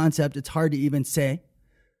ridiculous a concept. It's hard to even say.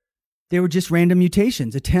 They were just random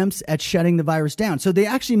mutations, attempts at shutting the virus down. So they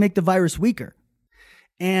actually make the virus weaker.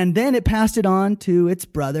 And then it passed it on to its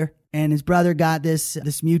brother. And his brother got this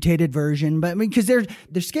mutated version. But I mean, because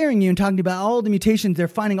they're scaring you and talking about all the mutations they're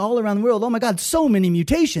finding all around the world. Oh my God, so many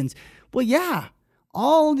mutations. Well, yeah.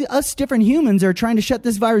 Us different humans are trying to shut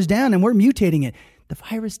this virus down and we're mutating it. The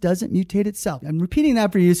virus doesn't mutate itself. I'm repeating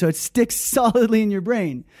that for you so it sticks solidly in your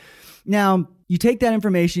brain. Now, you take that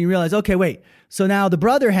information, you realize, okay, wait. So now the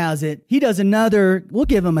brother has it. He does another, we'll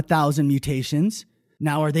give him 1,000 mutations.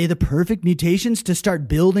 Now, are they the perfect mutations to start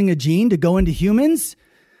building a gene to go into humans?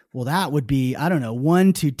 Well, that would be,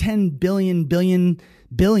 1 to 10 billion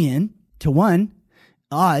to 1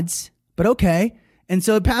 odds. But okay. And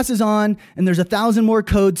so it passes on, and there's 1,000 more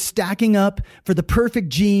codes stacking up for the perfect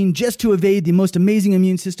gene just to evade the most amazing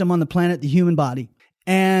immune system on the planet, the human body.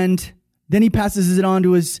 And then he passes it on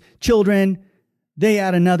to his children. They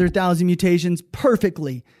add another 1,000 mutations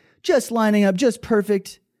perfectly, just lining up, just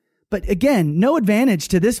perfect. But again, no advantage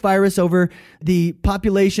to this virus over the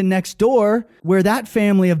population next door, where that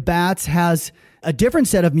family of bats has a different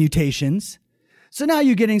set of mutations. So now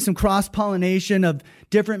you're getting some cross-pollination of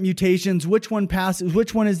different mutations. Which one passes?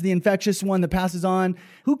 Which one is the infectious one that passes on?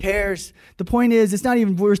 Who cares? The point is, it's not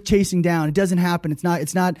even worth chasing down. It doesn't happen.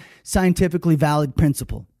 It's not scientifically valid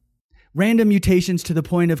principle. Random mutations to the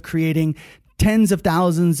point of creating tens of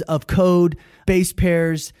thousands of code base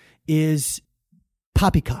pairs is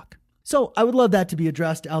poppycock. So I would love that to be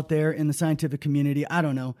addressed out there in the scientific community. I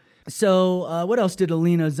don't know. So what else did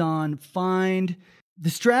Alina Zahn find? The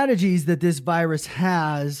strategies that this virus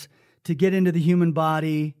has to get into the human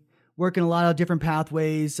body work in a lot of different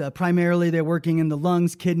pathways. Primarily, they're working in the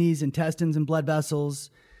lungs, kidneys, intestines, and blood vessels.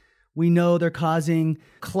 We know they're causing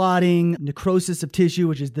clotting, necrosis of tissue,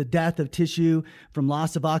 which is the death of tissue from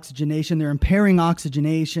loss of oxygenation. They're impairing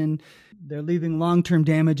oxygenation. They're leaving long-term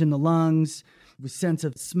damage in the lungs with sense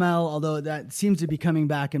of smell, although that seems to be coming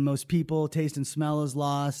back in most people. Taste and smell is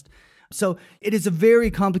lost. So it is a very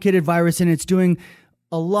complicated virus, and it's doing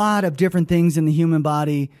a lot of different things in the human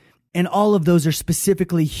body, and all of those are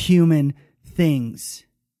specifically human things.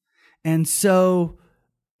 And so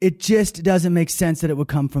it just doesn't make sense that it would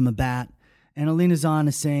come from a bat. And Alina Zahn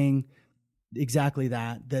is saying exactly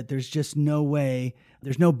that there's just no way,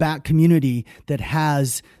 there's no bat community that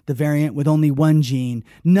has the variant with only one gene.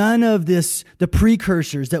 None of this, the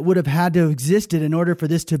precursors that would have had to have existed in order for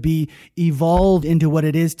this to be evolved into what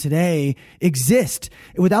it is today exist.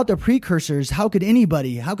 Without the precursors, how could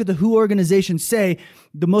the WHO organization say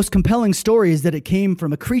the most compelling story is that it came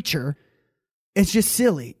from a creature? It's just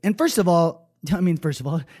silly. And tenth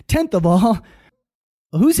of all,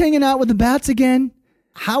 who's hanging out with the bats again?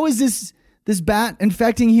 How is this bat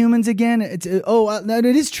infecting humans again? It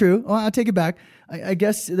is true. Oh, I'll take it back. I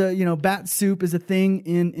guess bat soup is a thing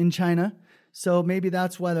in China. So maybe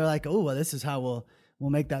that's why they're like, oh, well, this is how we'll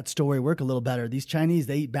make that story work a little better. These Chinese,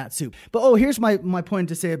 they eat bat soup. But here's my point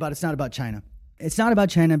to say about it's not about China. It's not about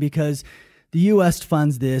China because the U.S.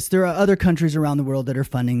 funds this. There are other countries around the world that are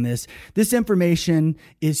funding this. This information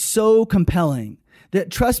is so compelling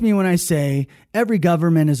that, trust me when I say, every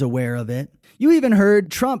government is aware of it. You even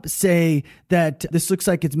heard Trump say that this looks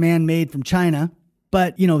like it's man-made from China.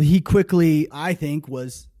 But, he quickly, I think,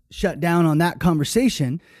 was shut down on that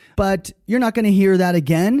conversation, but you're not going to hear that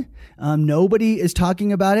again. Nobody is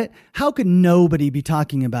talking about it. How could nobody be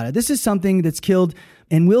talking about it? This is something that's killed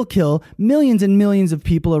and will kill millions and millions of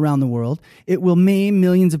people around the world. It will maim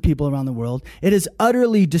millions of people around the world. It has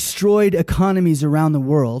utterly destroyed economies around the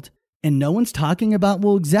world. And no one's talking about,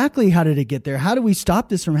 well, exactly how did it get there? How do we stop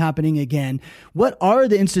this from happening again? What are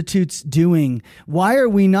the institutes doing? Why are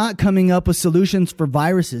we not coming up with solutions for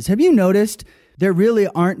viruses? Have you noticed there really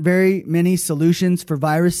aren't very many solutions for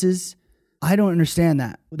viruses? I don't understand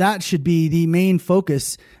that. That should be the main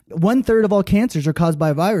focus. 1/3 of all cancers are caused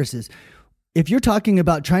by viruses. If you're talking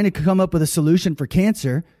about trying to come up with a solution for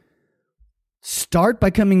cancer, start by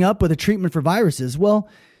coming up with a treatment for viruses. Well,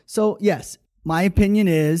 so yes, my opinion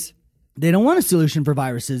is they don't want a solution for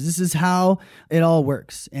viruses. This is how it all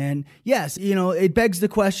works. And yes, it begs the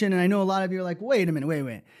question, and I know a lot of you are like, wait a minute,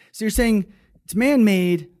 wait. So you're saying it's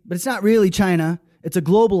man-made, but it's not really China. It's a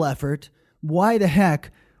global effort. Why the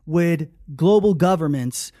heck would global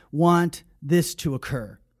governments want this to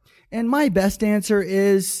occur? And my best answer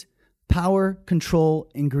is power,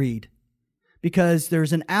 control, and greed. Because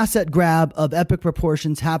there's an asset grab of epic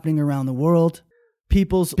proportions happening around the world.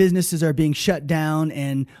 People's businesses are being shut down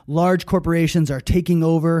and large corporations are taking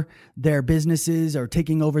over their businesses or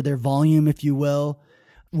taking over their volume, if you will.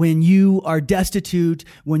 When you are destitute,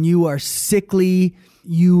 when you are sickly,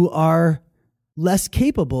 you are less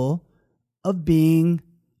capable of being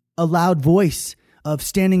a loud voice, of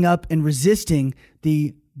standing up and resisting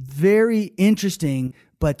the very interesting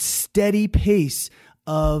but steady pace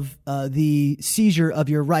of the seizure of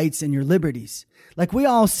your rights and your liberties. Like we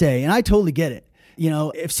all say, and I totally get it.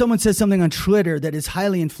 If someone says something on Twitter that is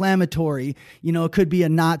highly inflammatory, it could be a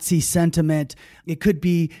Nazi sentiment. It could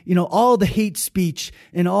be, all the hate speech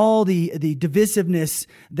and all the divisiveness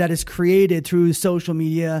that is created through social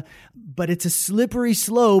media. But it's a slippery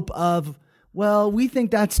slope of, well, we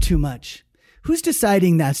think that's too much. Who's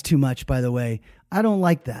deciding that's too much, by the way? I don't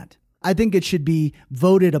like that. I think it should be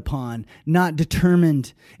voted upon, not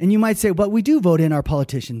determined. And you might say, well, we do vote in our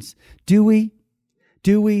politicians. Do we?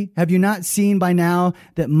 Do we? Have you not seen by now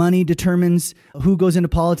that money determines who goes into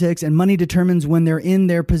politics, and money determines when they're in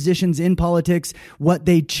their positions in politics, what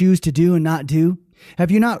they choose to do and not do? Have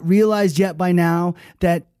you not realized yet by now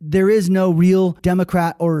that there is no real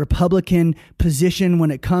Democrat or Republican position when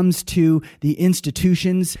it comes to the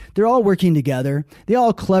institutions? They're all working together. They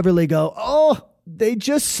all cleverly go, oh, they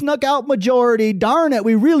just snuck out majority. Darn it.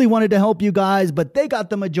 We really wanted to help you guys, but they got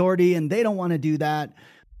the majority and they don't want to do that.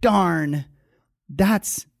 Darn.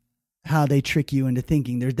 That's how they trick you into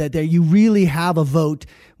thinking that you really have a vote,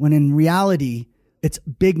 when in reality, it's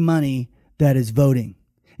big money that is voting.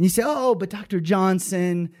 And you say, oh, but Dr.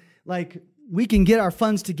 Johnson, we can get our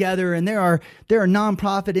funds together, and there are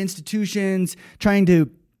nonprofit institutions trying to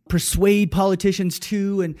persuade politicians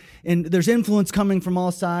too, and there's influence coming from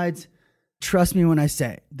all sides. Trust me when I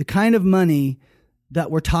say the kind of money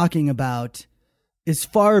that we're talking about is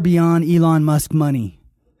far beyond Elon Musk money.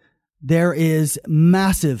 There is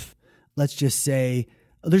massive, let's just say,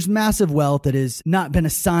 there's massive wealth that has not been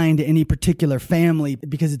assigned to any particular family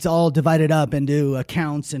because it's all divided up into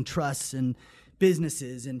accounts and trusts and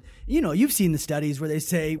businesses. And, you've seen the studies where they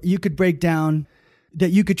say you could break down that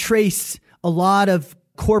you could trace a lot of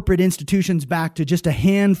corporate institutions back to just a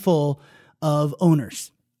handful of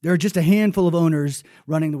owners. There are just a handful of owners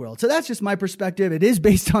running the world. So that's just my perspective. It is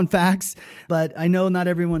based on facts, but I know not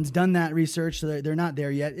everyone's done that research, so they're not there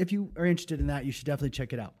yet. If you are interested in that, you should definitely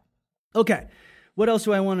check it out. Okay, what else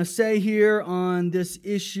do I want to say here on this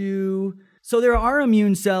issue? So there are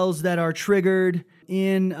immune cells that are triggered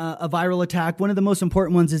in a viral attack. One of the most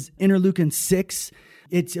important ones is interleukin-6.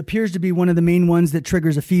 It appears to be one of the main ones that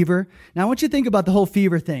triggers a fever. Now, I want you to think about the whole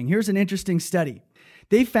fever thing. Here's an interesting study.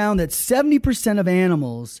 They found that 70% of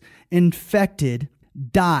animals infected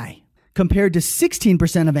die compared to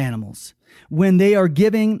 16% of animals when they are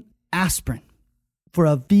giving aspirin for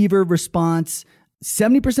a fever response.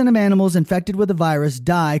 70% of animals infected with the virus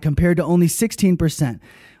die compared to only 16%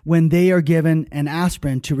 when they are given an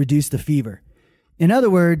aspirin to reduce the fever. In other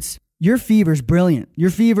words, your fever is brilliant. Your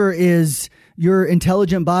fever is your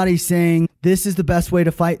intelligent body saying, this is the best way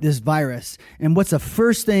to fight this virus. And what's the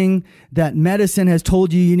first thing that medicine has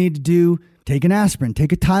told you need to do? Take an aspirin,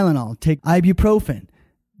 take a Tylenol, take ibuprofen.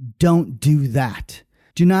 Don't do that.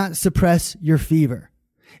 Do not suppress your fever.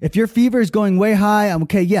 If your fever is going way high,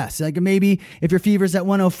 okay, yes. Maybe if your fever is at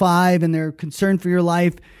 105 and they're concerned for your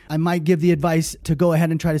life, I might give the advice to go ahead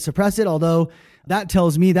and try to suppress it. Although that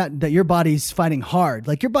tells me that your body's fighting hard.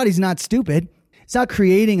 Your body's not stupid. It's not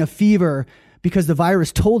creating a fever because the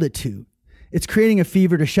virus told it to. It's creating a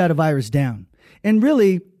fever to shut a virus down. And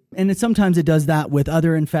really, And sometimes it does that with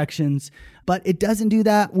other infections, but it doesn't do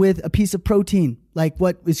that with a piece of protein like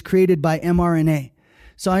what was created by mRNA.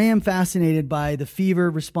 So I am fascinated by the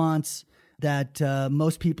fever response that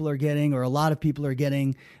most people are getting, or a lot of people are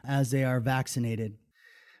getting as they are vaccinated.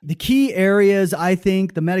 The key areas, I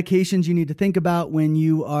think, the medications you need to think about when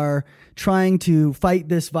you are trying to fight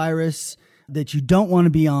this virus that you don't want to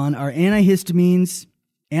be on are antihistamines,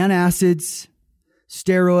 antacids,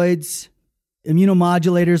 steroids,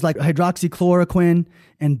 immunomodulators like hydroxychloroquine,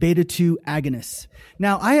 and beta-2 agonists.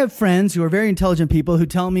 Now, I have friends who are very intelligent people who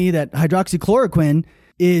tell me that hydroxychloroquine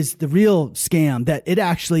is the real scam, that it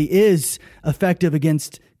actually is effective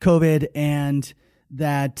against COVID and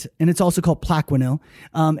it's also called Plaquenil,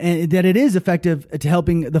 and that it is effective to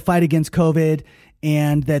helping the fight against COVID,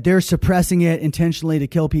 and that they're suppressing it intentionally to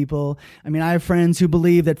kill people. I mean, I have friends who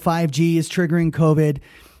believe that 5G is triggering COVID.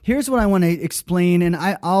 Here's what I want to explain, and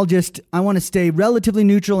I want to stay relatively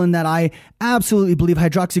neutral in that I absolutely believe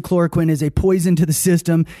hydroxychloroquine is a poison to the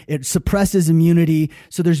system. It suppresses immunity,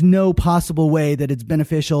 so there's no possible way that it's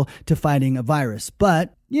beneficial to fighting a virus.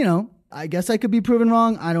 But, I guess I could be proven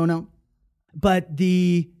wrong. I don't know. But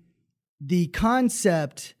the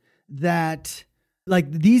concept that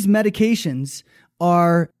like these medications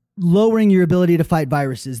are lowering your ability to fight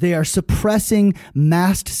viruses. They are suppressing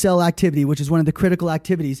mast cell activity, which is one of the critical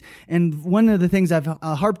activities. And one of the things I've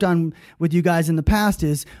harped on with you guys in the past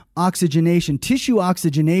is oxygenation. Tissue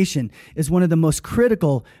oxygenation is one of the most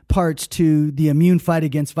critical parts to the immune fight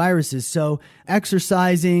against viruses. So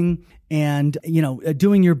exercising and,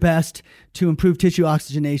 doing your best to improve tissue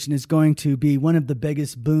oxygenation is going to be one of the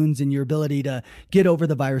biggest boons in your ability to get over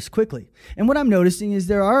the virus quickly. And what I'm noticing is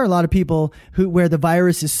there are a lot of people where the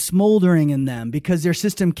virus is smoldering in them because their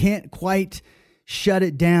system can't quite shut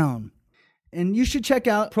it down. And you should check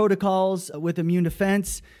out protocols with Immune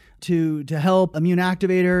Defense to help. Immune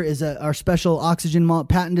Activator is our special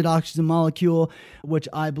patented oxygen molecule, which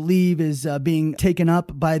I believe is being taken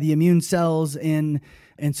up by the immune cells and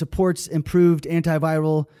supports improved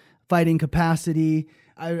antiviral fighting capacity.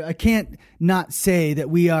 I can't not say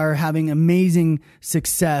that we are having amazing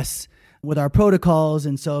success with our protocols.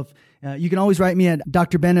 And so you can always write me at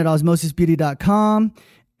drben@osmosisbeauty.com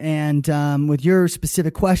and with your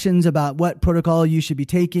specific questions about what protocol you should be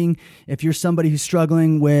taking. If you're somebody who's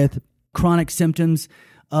struggling with chronic symptoms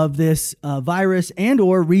of this virus and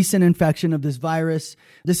or recent infection of this virus.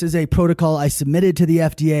 This is a protocol I submitted to the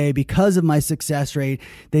FDA because of my success rate.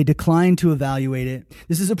 They declined to evaluate it.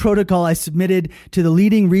 This is a protocol I submitted to the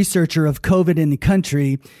leading researcher of COVID in the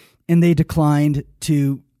country, and they declined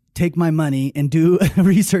to take my money and do a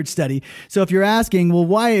research study. So if you're asking, well,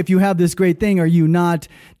 why, if you have this great thing, are you not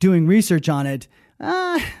doing research on it?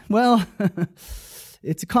 Well,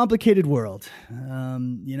 it's a complicated world.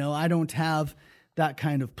 I don't have that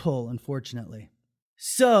kind of pull, unfortunately.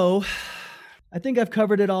 So I think I've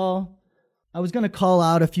covered it all. I was going to call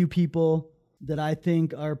out a few people that I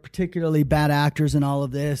think are particularly bad actors in all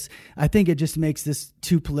of this. I think it just makes this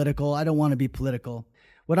too political. I don't want to be political.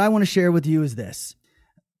 What I want to share with you is this.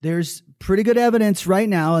 There's pretty good evidence right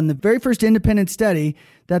now in the very first independent study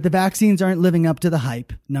that the vaccines aren't living up to the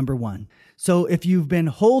hype, number one. So if you've been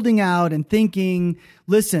holding out and thinking,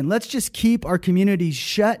 listen, let's just keep our communities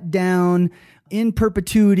shut down in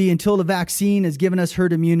perpetuity until the vaccine has given us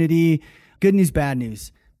herd immunity. Good news, bad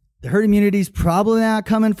news. The herd immunity is probably not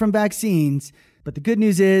coming from vaccines, but the good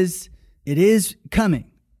news is it is coming.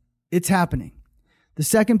 It's happening. The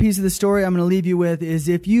second piece of the story I'm going to leave you with is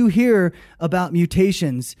if you hear about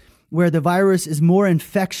mutations where the virus is more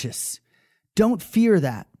infectious, don't fear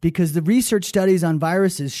that, because the research studies on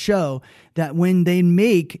viruses show that when they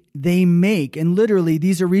make, and literally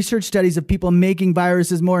these are research studies of people making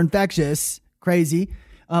viruses more infectious. Crazy.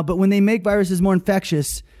 But when they make viruses more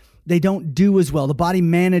infectious, they don't do as well. The body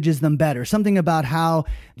manages them better. Something about how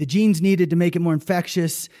the genes needed to make it more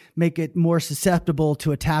infectious, make it more susceptible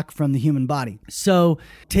to attack from the human body. So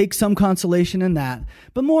take some consolation in that.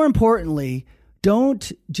 But more importantly,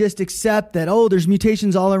 don't just accept that, there's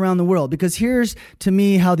mutations all around the world, because here's, to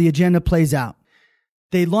me, how the agenda plays out.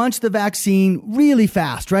 They launched the vaccine really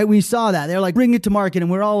fast, right? We saw that. They're like, bring it to market,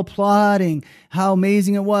 and we're all applauding how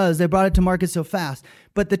amazing it was. They brought it to market so fast.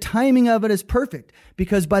 But the timing of it is perfect,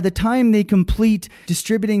 because by the time they complete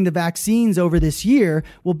distributing the vaccines over this year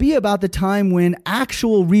will be about the time when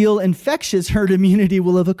actual real infectious herd immunity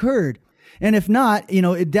will have occurred. And if not,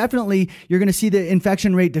 it definitely, you're going to see the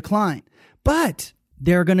infection rate decline. But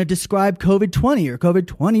they're going to describe COVID-20 or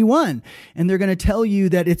COVID-21, and they're going to tell you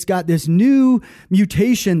that it's got this new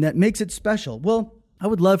mutation that makes it special. Well, I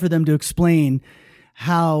would love for them to explain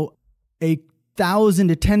how a 1,000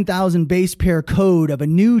 to 10,000 base pair code of a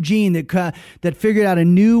new gene that figured out a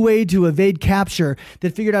new way to evade capture,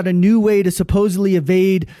 that figured out a new way to supposedly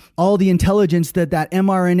evade all the intelligence that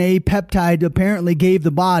mRNA peptide apparently gave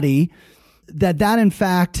the body, that in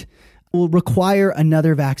fact will require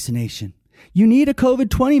another vaccination. You need a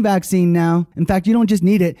COVID-20 vaccine now. In fact, you don't just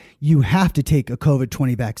need it, you have to take a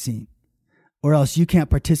COVID-20 vaccine, or else you can't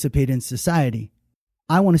participate in society.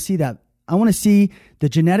 I want to see that. I want to see the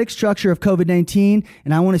genetic structure of COVID-19,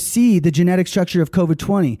 and I want to see the genetic structure of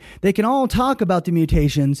COVID-20. They can all talk about the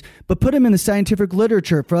mutations, but put them in the scientific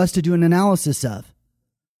literature for us to do an analysis of.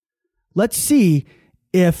 Let's see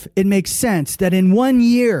if it makes sense that in 1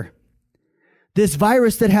 year, this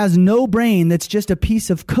virus that has no brain, that's just a piece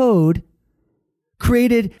of code,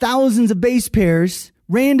 created thousands of base pairs,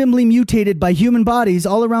 randomly mutated by human bodies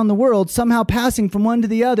all around the world, somehow passing from one to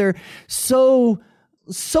the other. So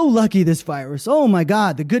lucky, this virus. Oh my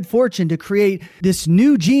God, the good fortune to create this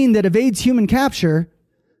new gene that evades human capture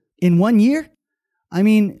in 1 year. I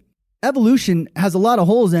mean, evolution has a lot of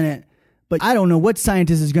holes in it, but I don't know what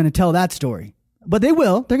scientist is going to tell that story. But they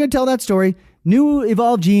will. They're going to tell that story. New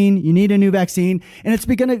evolved gene, you need a new vaccine, and it's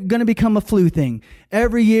going to become a flu thing.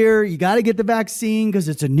 Every year, you got to get the vaccine because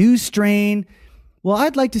it's a new strain. Well,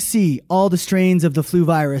 I'd like to see all the strains of the flu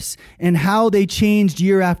virus and how they changed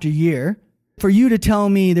year after year. For you to tell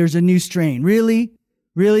me there's a new strain. Really?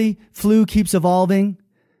 Really? Flu keeps evolving?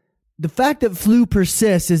 The fact that flu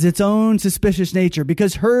persists is its own suspicious nature,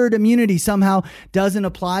 because herd immunity somehow doesn't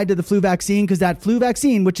apply to the flu vaccine, because that flu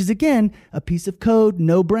vaccine, which is again a piece of code,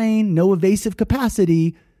 no brain, no evasive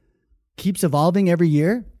capacity, keeps evolving every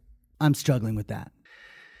year. I'm struggling with that.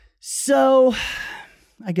 So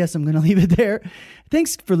I guess I'm going to leave it there.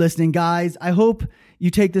 Thanks for listening, guys. I hope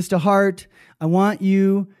you take this to heart. I want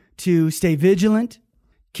you to stay vigilant,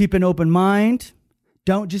 keep an open mind.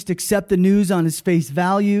 Don't just accept the news on its face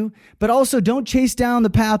value, but also don't chase down the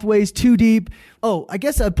pathways too deep. Oh, I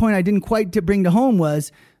guess a point I didn't quite bring to home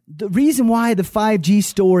was the reason why the 5G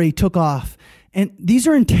story took off. And these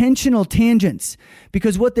are intentional tangents,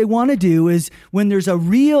 because what they want to do is when there's a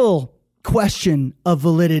real question of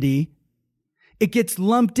validity, it gets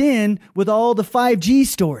lumped in with all the 5G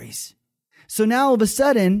stories. So now all of a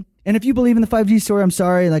sudden, and if you believe in the 5G story, I'm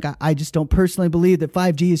sorry. Like I just don't personally believe that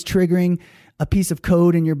 5G is triggering a piece of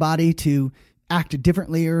code in your body to act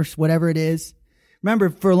differently or whatever it is.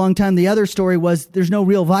 Remember, for a long time, the other story was there's no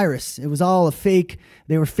real virus. It was all a fake.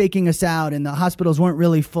 They were faking us out and the hospitals weren't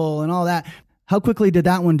really full and all that. How quickly did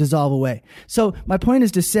that one dissolve away? So my point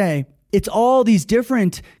is to say it's all these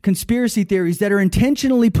different conspiracy theories that are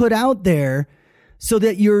intentionally put out there so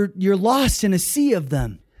that you're lost in a sea of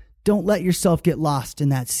them. Don't let yourself get lost in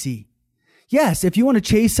that sea. Yes, if you want to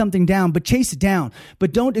chase something down, but chase it down.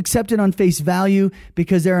 But don't accept it on face value,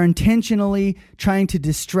 because they're intentionally trying to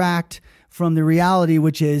distract from the reality,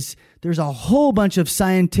 which is there's a whole bunch of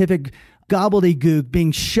scientific gobbledygook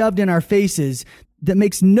being shoved in our faces that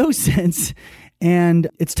makes no sense. And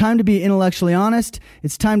it's time to be intellectually honest.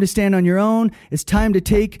 It's time to stand on your own. It's time to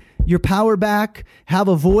take your power back, have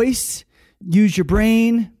a voice, use your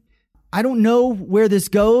brain. I don't know where this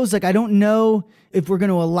goes. I don't know if we're going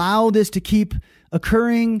to allow this to keep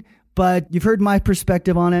occurring, but you've heard my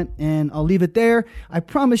perspective on it, and I'll leave it there. I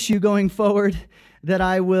promise you going forward that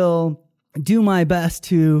I will do my best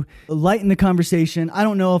to lighten the conversation. I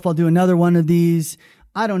don't know if I'll do another one of these.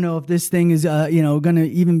 I don't know if this thing is, going to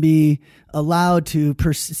even be allowed to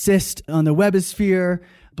persist on the webosphere,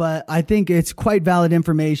 but I think it's quite valid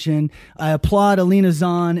information. I applaud Alina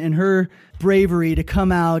Zahn and her bravery to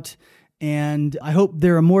come out. And I hope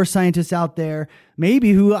there are more scientists out there,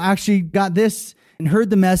 maybe who actually got this and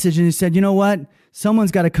heard the message and said, you know what,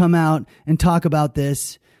 someone's got to come out and talk about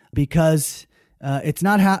this, because it's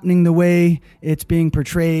not happening the way it's being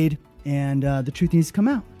portrayed, and the truth needs to come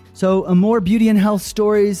out. So more beauty and health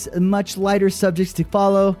stories, much lighter subjects to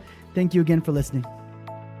follow. Thank you again for listening.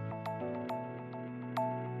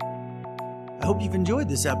 I hope you've enjoyed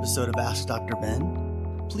this episode of Ask Dr.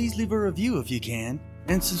 Ben. Please leave a review if you can,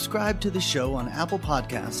 and subscribe to the show on Apple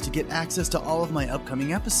Podcasts to get access to all of my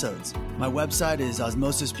upcoming episodes. My website is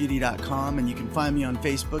osmosisbeauty.com, and you can find me on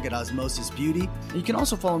Facebook at Osmosis Beauty. And you can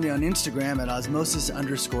also follow me on Instagram at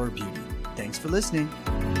osmosis_beauty. Thanks for listening.